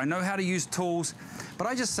trades, I know how to use tools, but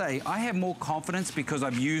I just say, I have more confidence because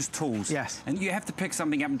I've used tools. Yes. And you have to pick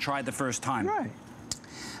something up and try it the first time. Right.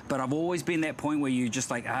 But I've always been that point where you just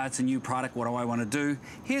like, it's a new product, what do I want to do?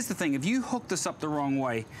 Here's the thing, if you hook this up the wrong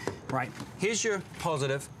way, right, here's your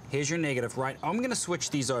positive, here's your negative, right? I'm going to switch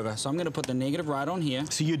these over. So I'm going to put the negative right on here.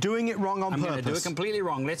 So you're doing it wrong on purpose. I'm going to do it completely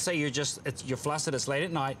wrong. Let's say you're flustered, it's late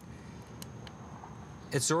at night.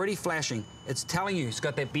 It's already flashing. It's telling you, it's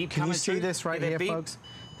got that beep coming through. Can you see this right here, folks?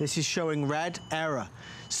 This is showing red error.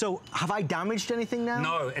 So have I damaged anything now?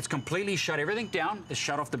 No, it's completely shut everything down. It's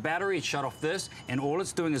shut off the battery, it's shut off this, and all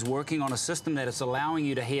it's doing is working on a system that it's allowing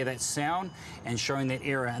you to hear that sound and showing that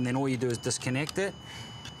error, and then all you do is disconnect it.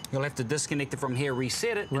 You'll have to disconnect it from here,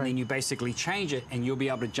 reset it, and then you basically change it, and you'll be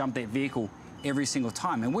able to jump that vehicle every single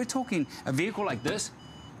time. And we're talking a vehicle like this,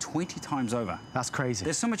 20 times over. That's crazy.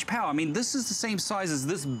 There's so much power. I mean, this is the same size as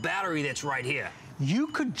this battery that's right here. You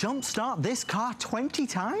could jump start this car 20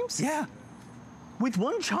 times? Yeah. With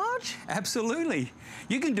one charge? Absolutely.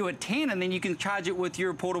 You can do it 10 and then you can charge it with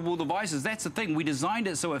your portable devices. That's the thing. We designed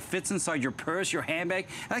it so it fits inside your purse, your handbag.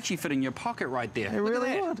 It actually fit in your pocket right there. It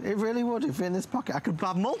really would. It really would. If in this pocket, I could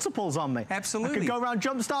have multiples on me. Absolutely. I could go around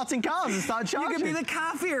jump starting cars and start charging. You could be the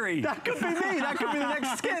car fairy. That could be me. That could be the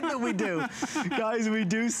next skit that we do. Guys, we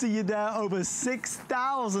do see you there. Over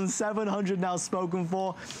 6,700 now spoken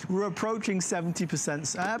for. We're approaching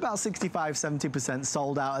 70%, about 65, 70%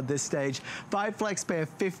 sold out at this stage. 5 flex pay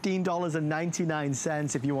of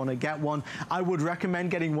 $15.99 if you want to get one. I would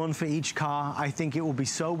recommend getting one for each car. I think it will be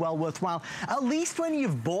so well worthwhile. At least when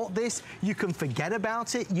you've bought this, you can forget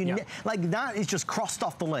about it. Like that is just crossed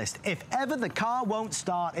off the list. If ever the car won't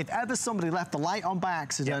start, if ever somebody left the light on by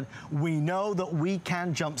accident, we know that we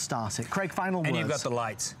can jump start it. Craig, final words. And you've got the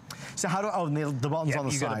lights. So how do, the button's on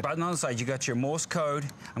the you've side. got a button on the side. You've got your Morse code.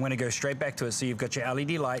 I'm going to go straight back to it. So you've got your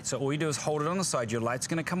LED light. So all you do is hold it on the side. Your light's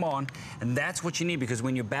going to come on. And that's what you need, because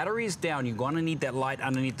when your battery is down, you're going to need that light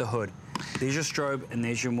underneath the hood. There's your strobe and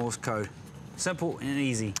there's your Morse code. Simple and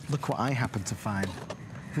easy. Look what I happen to find.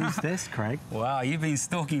 Who's this, Craig? Wow, you've been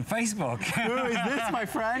stalking Facebook. Who is this, my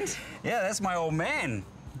friend? Yeah, that's my old man.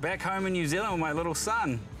 Back home in New Zealand with my little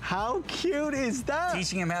son. How cute is that?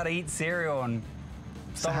 Teaching him how to eat cereal and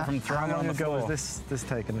stop him from throwing it on the floor. How long ago was this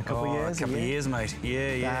taken? A couple of years? A couple of years, mate.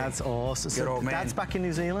 Yeah. That's awesome. Good So old man. Dad's back in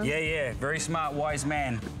New Zealand? Yeah. Very smart, wise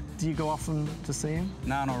man. Do you go often to see him?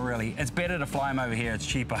 No, not really. It's better to fly him over here. It's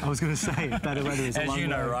cheaper. I was going to say, better weather is a As long you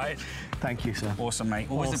know, way. right? Thank you, sir. Awesome,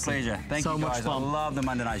 mate. Always a pleasure. Thank so you, guys. much fun. I love the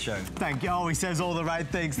Monday Night Show. Thank you. Oh, he says all the right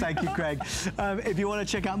things. Thank you, Craig. If you want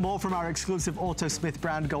to check out more from our exclusive AutoSmith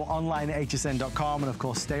brand, go online at hsn.com, and of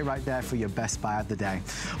course, stay right there for your best buy of the day.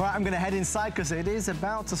 All right, I'm going to head inside because it is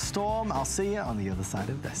about to storm. I'll see you on the other side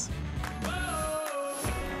of this.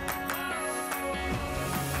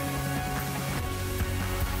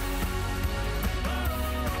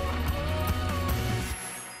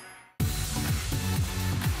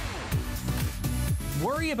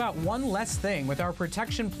 Worry about one less thing with our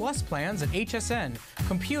Protection Plus plans at HSN.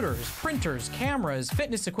 Computers, printers, cameras,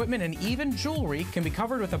 fitness equipment, and even jewelry can be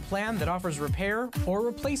covered with a plan that offers repair or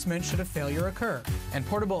replacement should a failure occur. And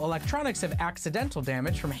portable electronics have accidental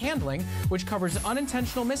damage from handling, which covers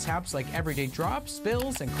unintentional mishaps like everyday drops,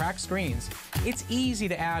 spills, and cracked screens. It's easy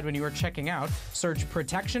to add when you are checking out. Search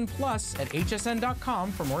Protection Plus at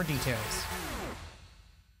hsn.com for more details.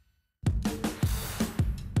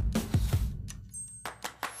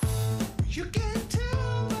 You can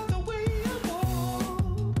tell by the way I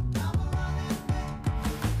walk.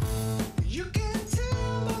 You can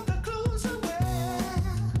tell by the clothes I wear.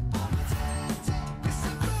 It's a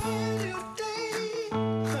brand new day.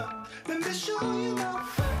 Let me show you my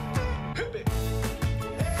hippie.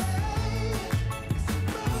 Hey, it's a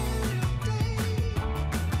brand new day.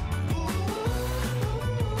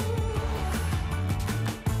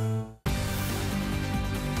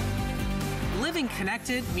 Living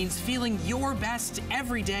connected means feeling your best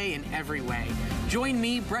every day in every way. Join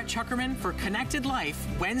me, Brett Chuckerman, for Connected Life,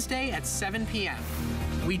 Wednesday at 7 p.m.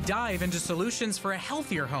 We dive into solutions for a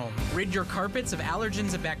healthier home. Rid your carpets of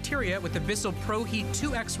allergens and bacteria with the Bissell Pro Heat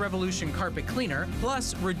 2X Revolution Carpet Cleaner.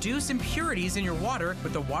 Plus, reduce impurities in your water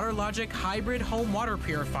with the WaterLogic Hybrid Home Water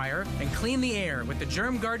Purifier. And clean the air with the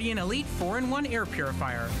Germ Guardian Elite 4-in-1 Air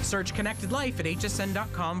Purifier. Search Connected Life at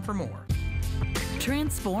hsn.com for more.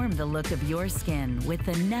 Transform the look of your skin with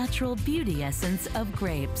the natural beauty essence of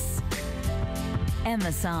grapes.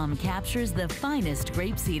 Emasam captures the finest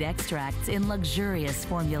grapeseed extracts in luxurious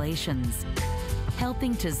formulations,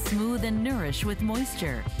 helping to smooth and nourish with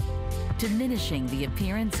moisture, diminishing the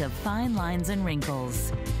appearance of fine lines and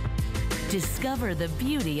wrinkles. Discover the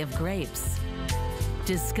beauty of grapes.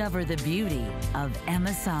 Discover the beauty of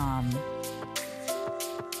Emasam.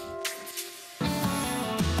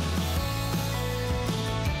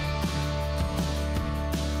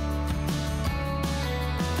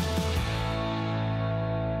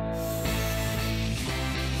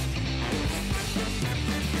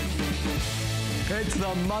 It's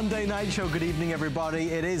the Monday Night Show. Good evening, everybody.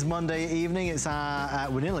 It is Monday evening. It's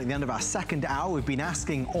we're nearly at the end of our second hour. We've been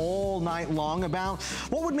asking all night long about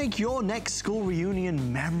what would make your next school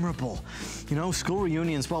reunion memorable. You know, school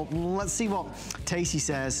reunions. Well, let's see what Tacey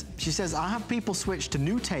says. She says, I have people switch to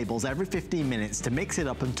new tables every 15 minutes to mix it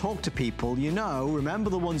up and talk to people, you know,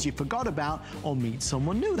 remember the ones you forgot about or meet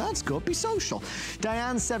someone new. That's good. Be social.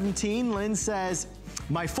 Diane, 17. Lynn says,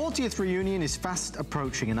 My 40th reunion is fast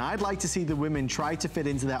approaching, and I'd like to see the women try to fit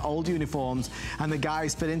into their old uniforms and the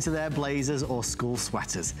guys fit into their blazers or school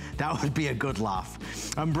sweaters. That would be a good laugh.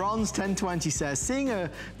 And Bronze 1020 says, seeing a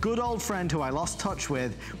good old friend who I lost touch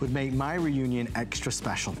with would make my reunion extra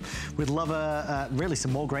special. We'd love really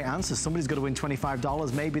some more great answers. Somebody's got to win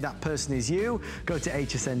 $25. Maybe that person is you. Go to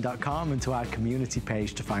hsn.com and to our community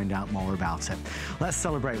page to find out more about it. Let's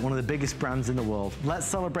celebrate one of the biggest brands in the world. Let's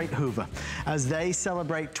celebrate Hoover as they celebrate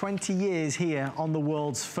 20 years here on the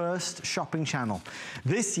world's first shopping channel.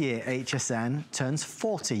 This year, HSN turns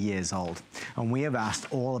 40 years old, and we have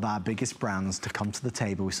asked all of our biggest brands to come to the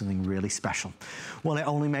table with something really special. Well, it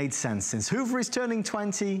only made sense since Hoover is turning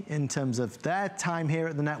 20 in terms of their time here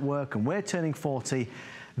at the network, and we're turning 40.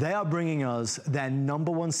 They are bringing us their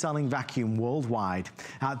 #1 selling vacuum worldwide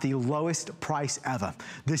at the lowest price ever.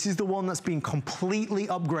 This is the one that's been completely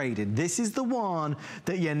upgraded. This is the one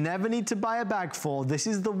that you never need to buy a bag for. This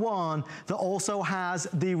is the one that also has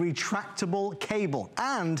the retractable cable.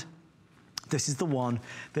 And this is the one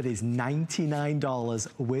that is $99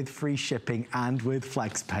 with free shipping and with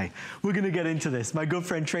FlexPay. We're gonna get into this. My good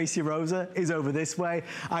friend Tracy Rosa is over this way.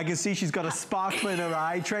 I can see she's got a sparkle in her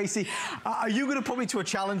eye. Tracy, are you gonna put me to a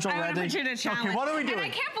challenge already? I'm gonna put you to a challenge. Okay, what are we doing? And I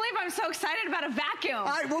can't believe I'm so excited about a vacuum. All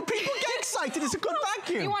right, well, people get excited. It's a good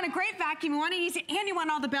vacuum. You want a great vacuum, you want it easy, and you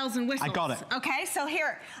want all the bells and whistles. I got it. Okay, so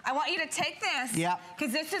here, I want you to take this. Yeah.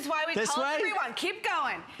 Because this is why we This call way? it 3-1. Keep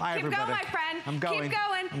going. Bye, Keep everybody. going, my friend. I'm going. Keep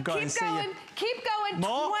going. I'm going. Keep See ya. going. Keep going.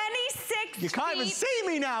 More? 26 feet. You can't even see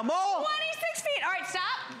me now. More. 26 feet. All right,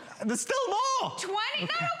 stop. There's still more. 20. No,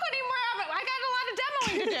 don't go any more of it. I got a lot of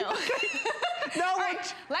demoing to do. No. All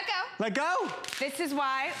right, let go. Let go. This is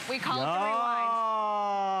why we call it the rewind.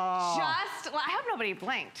 I hope nobody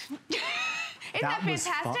blinked. Isn't that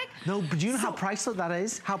fantastic? No, but do you know how priceless that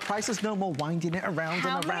is? How priceless, no more winding it around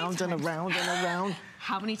and around and around and around.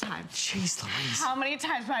 How many times? Jeez Louise. How many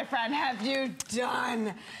times, my friend, have you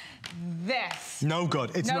done this? No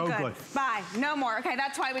good. It's no good. Bye. No more. Okay,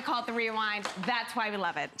 that's why we call it the rewind. That's why we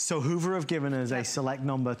love it. So Hoover have given us a select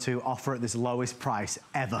number to offer at this lowest price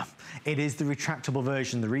ever. It is the retractable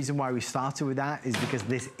version. The reason why we started with that is because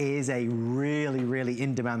this is a really, really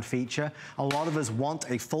in-demand feature. A lot of us want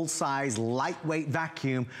a full-size, lightweight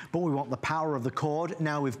vacuum, but we want the power of the cord.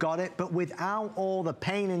 Now we've got it, but without all the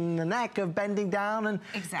pain in the neck of bending down and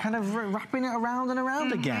kind of wrapping it around and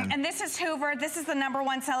around again. And this is Hoover. This is the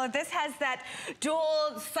 #1 seller. This has that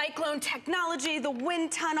dual cyclone technology, the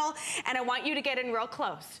wind tunnel, and I want you to get in real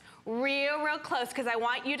close. Real close, because I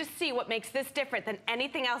want you to see what makes this different than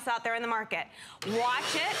anything else out there in the market.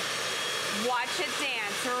 Watch it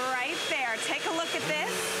dance right there. Take a look at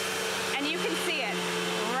this, and you can see it.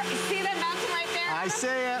 See that mountain right there? I see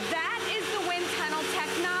it. That is the wind tunnel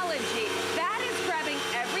technology. That is grabbing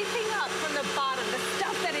everything up from the bottom, the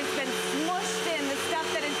stuff that has been smushed in, the stuff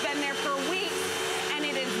that has been there for weeks, and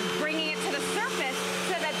it is bringing it to the surface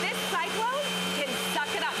so that this cyclone can suck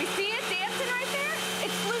it up. You see it dancing right there?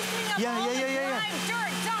 It's loosening up all the grime,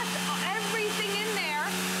 dirt, dust, everything in there.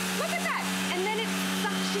 Look at that. And then it's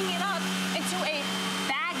suctioning it up into a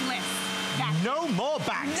bagless vacuum. No more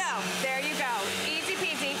bags. No, there you go. Easy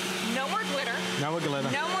peasy. No more glitter. No more glitter.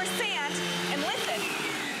 No more sand. And listen,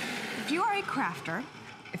 if you are a crafter,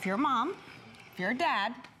 if you're a mom, if you're a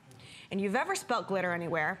dad, and you've ever spelt glitter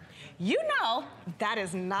anywhere, you know that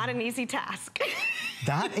is not an easy task.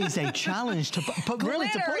 That is a challenge to put really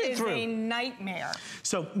to put it through. Glitter is a nightmare.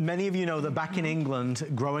 So many of you know that back in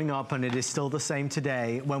England, growing up, and it is still the same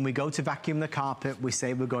today, when we go to vacuum the carpet, we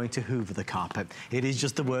say we're going to Hoover the carpet. It is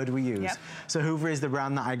just the word we use. Yep. So Hoover is the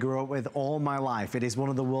brand that I grew up with all my life. It is one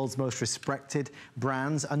of the world's most respected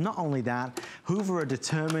brands. And not only that, Hoover are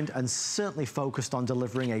determined and certainly focused on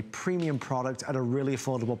delivering a premium product at a really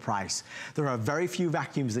affordable price. There are very few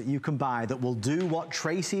vacuums that you can buy that will do what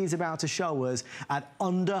Tracy is about to show us at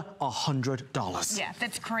under $100. Yeah,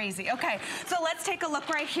 that's crazy. Okay, so let's take a look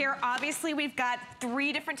right here. Obviously, we've got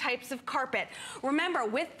 3 different types of carpet. Remember,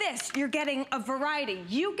 with this, you're getting a variety.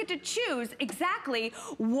 You get to choose exactly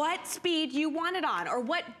what speed you want it on or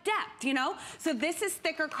what depth, you know? So this is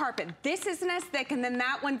thicker carpet. This isn't as thick, and then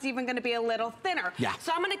that one's even gonna be a little thinner. Yeah.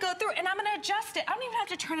 So I'm gonna go through and I'm gonna adjust it. I don't even have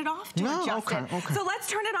to turn it off to adjust it. Okay. So let's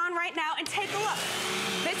turn it on right now and take a look.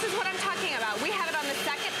 This is what I'm talking about. We have it on the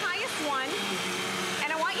second highest one.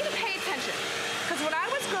 And I want you to pay attention, because when I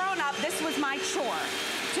was growing up, this was my chore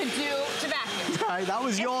to vacuum. Right, that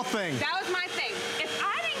was your thing. That was my thing. If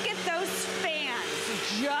I didn't get those fans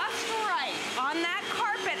just right on that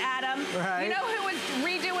carpet, Adam, you know who was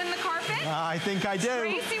redoing the carpet? I think I do.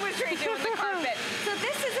 Tracy was redoing the carpet. So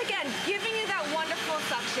this is, again, giving you that wonderful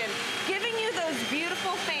suction, giving you those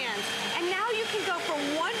beautiful fans. And now you can go from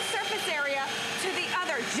one surface area to the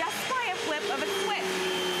other just by a flip of a switch.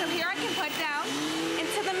 So here I can put down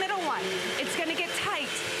into the middle one. It's gonna get tight.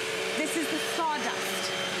 This is the sawdust.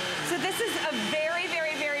 So this is a very,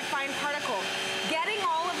 very, very fine particle. Getting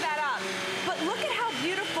all of that up. But look at how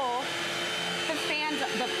beautiful the fans,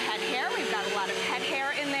 the pet hair. We've got a lot of pet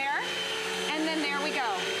hair in there. And then there we go,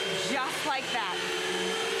 just like that.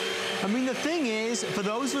 I mean, the thing is, for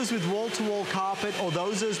those of us with wall-to-wall carpet or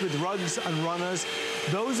those of us with rugs and runners,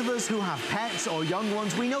 those of us who have pets or young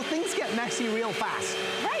ones, we know things get messy real fast.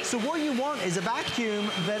 Right. So what you want is a vacuum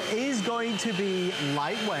that is going to be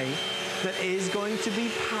lightweight, that is going to be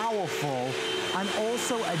powerful, and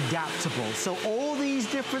also adaptable. So all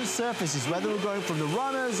these different surfaces, whether we're going from the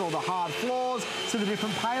runners or the hard floors to the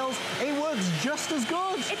different piles, it works just as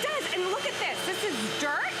good. It does, and look at this. This is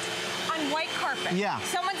dirt on white carpet. Yeah.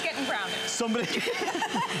 Someone's getting grounded. Somebody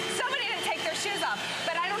didn't take their shoes off,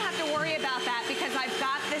 but I don't have to worry about that because I've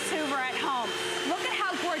got this Hoover at home. Look at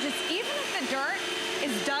how gorgeous. Even if the dirt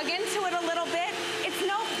is dug into it a little bit, it's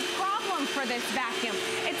no problem for this vacuum.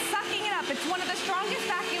 It's sucking it up. It's one of the strongest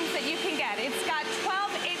vacuums that you can get. It's got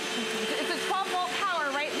it's a 12-volt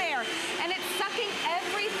power right there, and it's sucking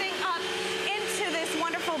everything up into this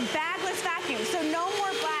wonderful bagless vacuum. So no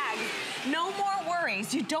more bags, no more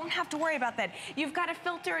worries. You don't have to worry about that. You've got a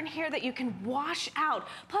filter in here that you can wash out.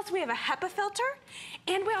 Plus, we have a HEPA filter,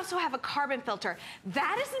 and we also have a carbon filter.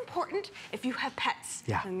 That is important if you have pets.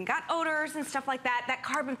 Yeah. And you got odors and stuff like that. That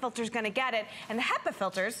carbon filter is going to get it, and the HEPA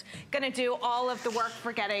filter's going to do all of the work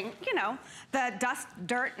for getting, you know, the dust,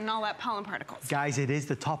 dirt, and all that pollen particles. Guys, it is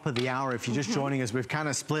the top of the hour. If you're just joining us, we're kind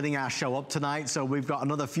of splitting our show up tonight, so we've got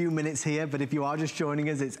another few minutes here, but if you are just joining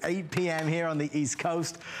us, it's 8 p.m. here on the East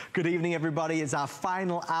Coast. Good evening, everybody. It's our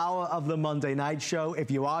final hour of the Monday night show.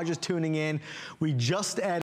 If you are just tuning in, we just aired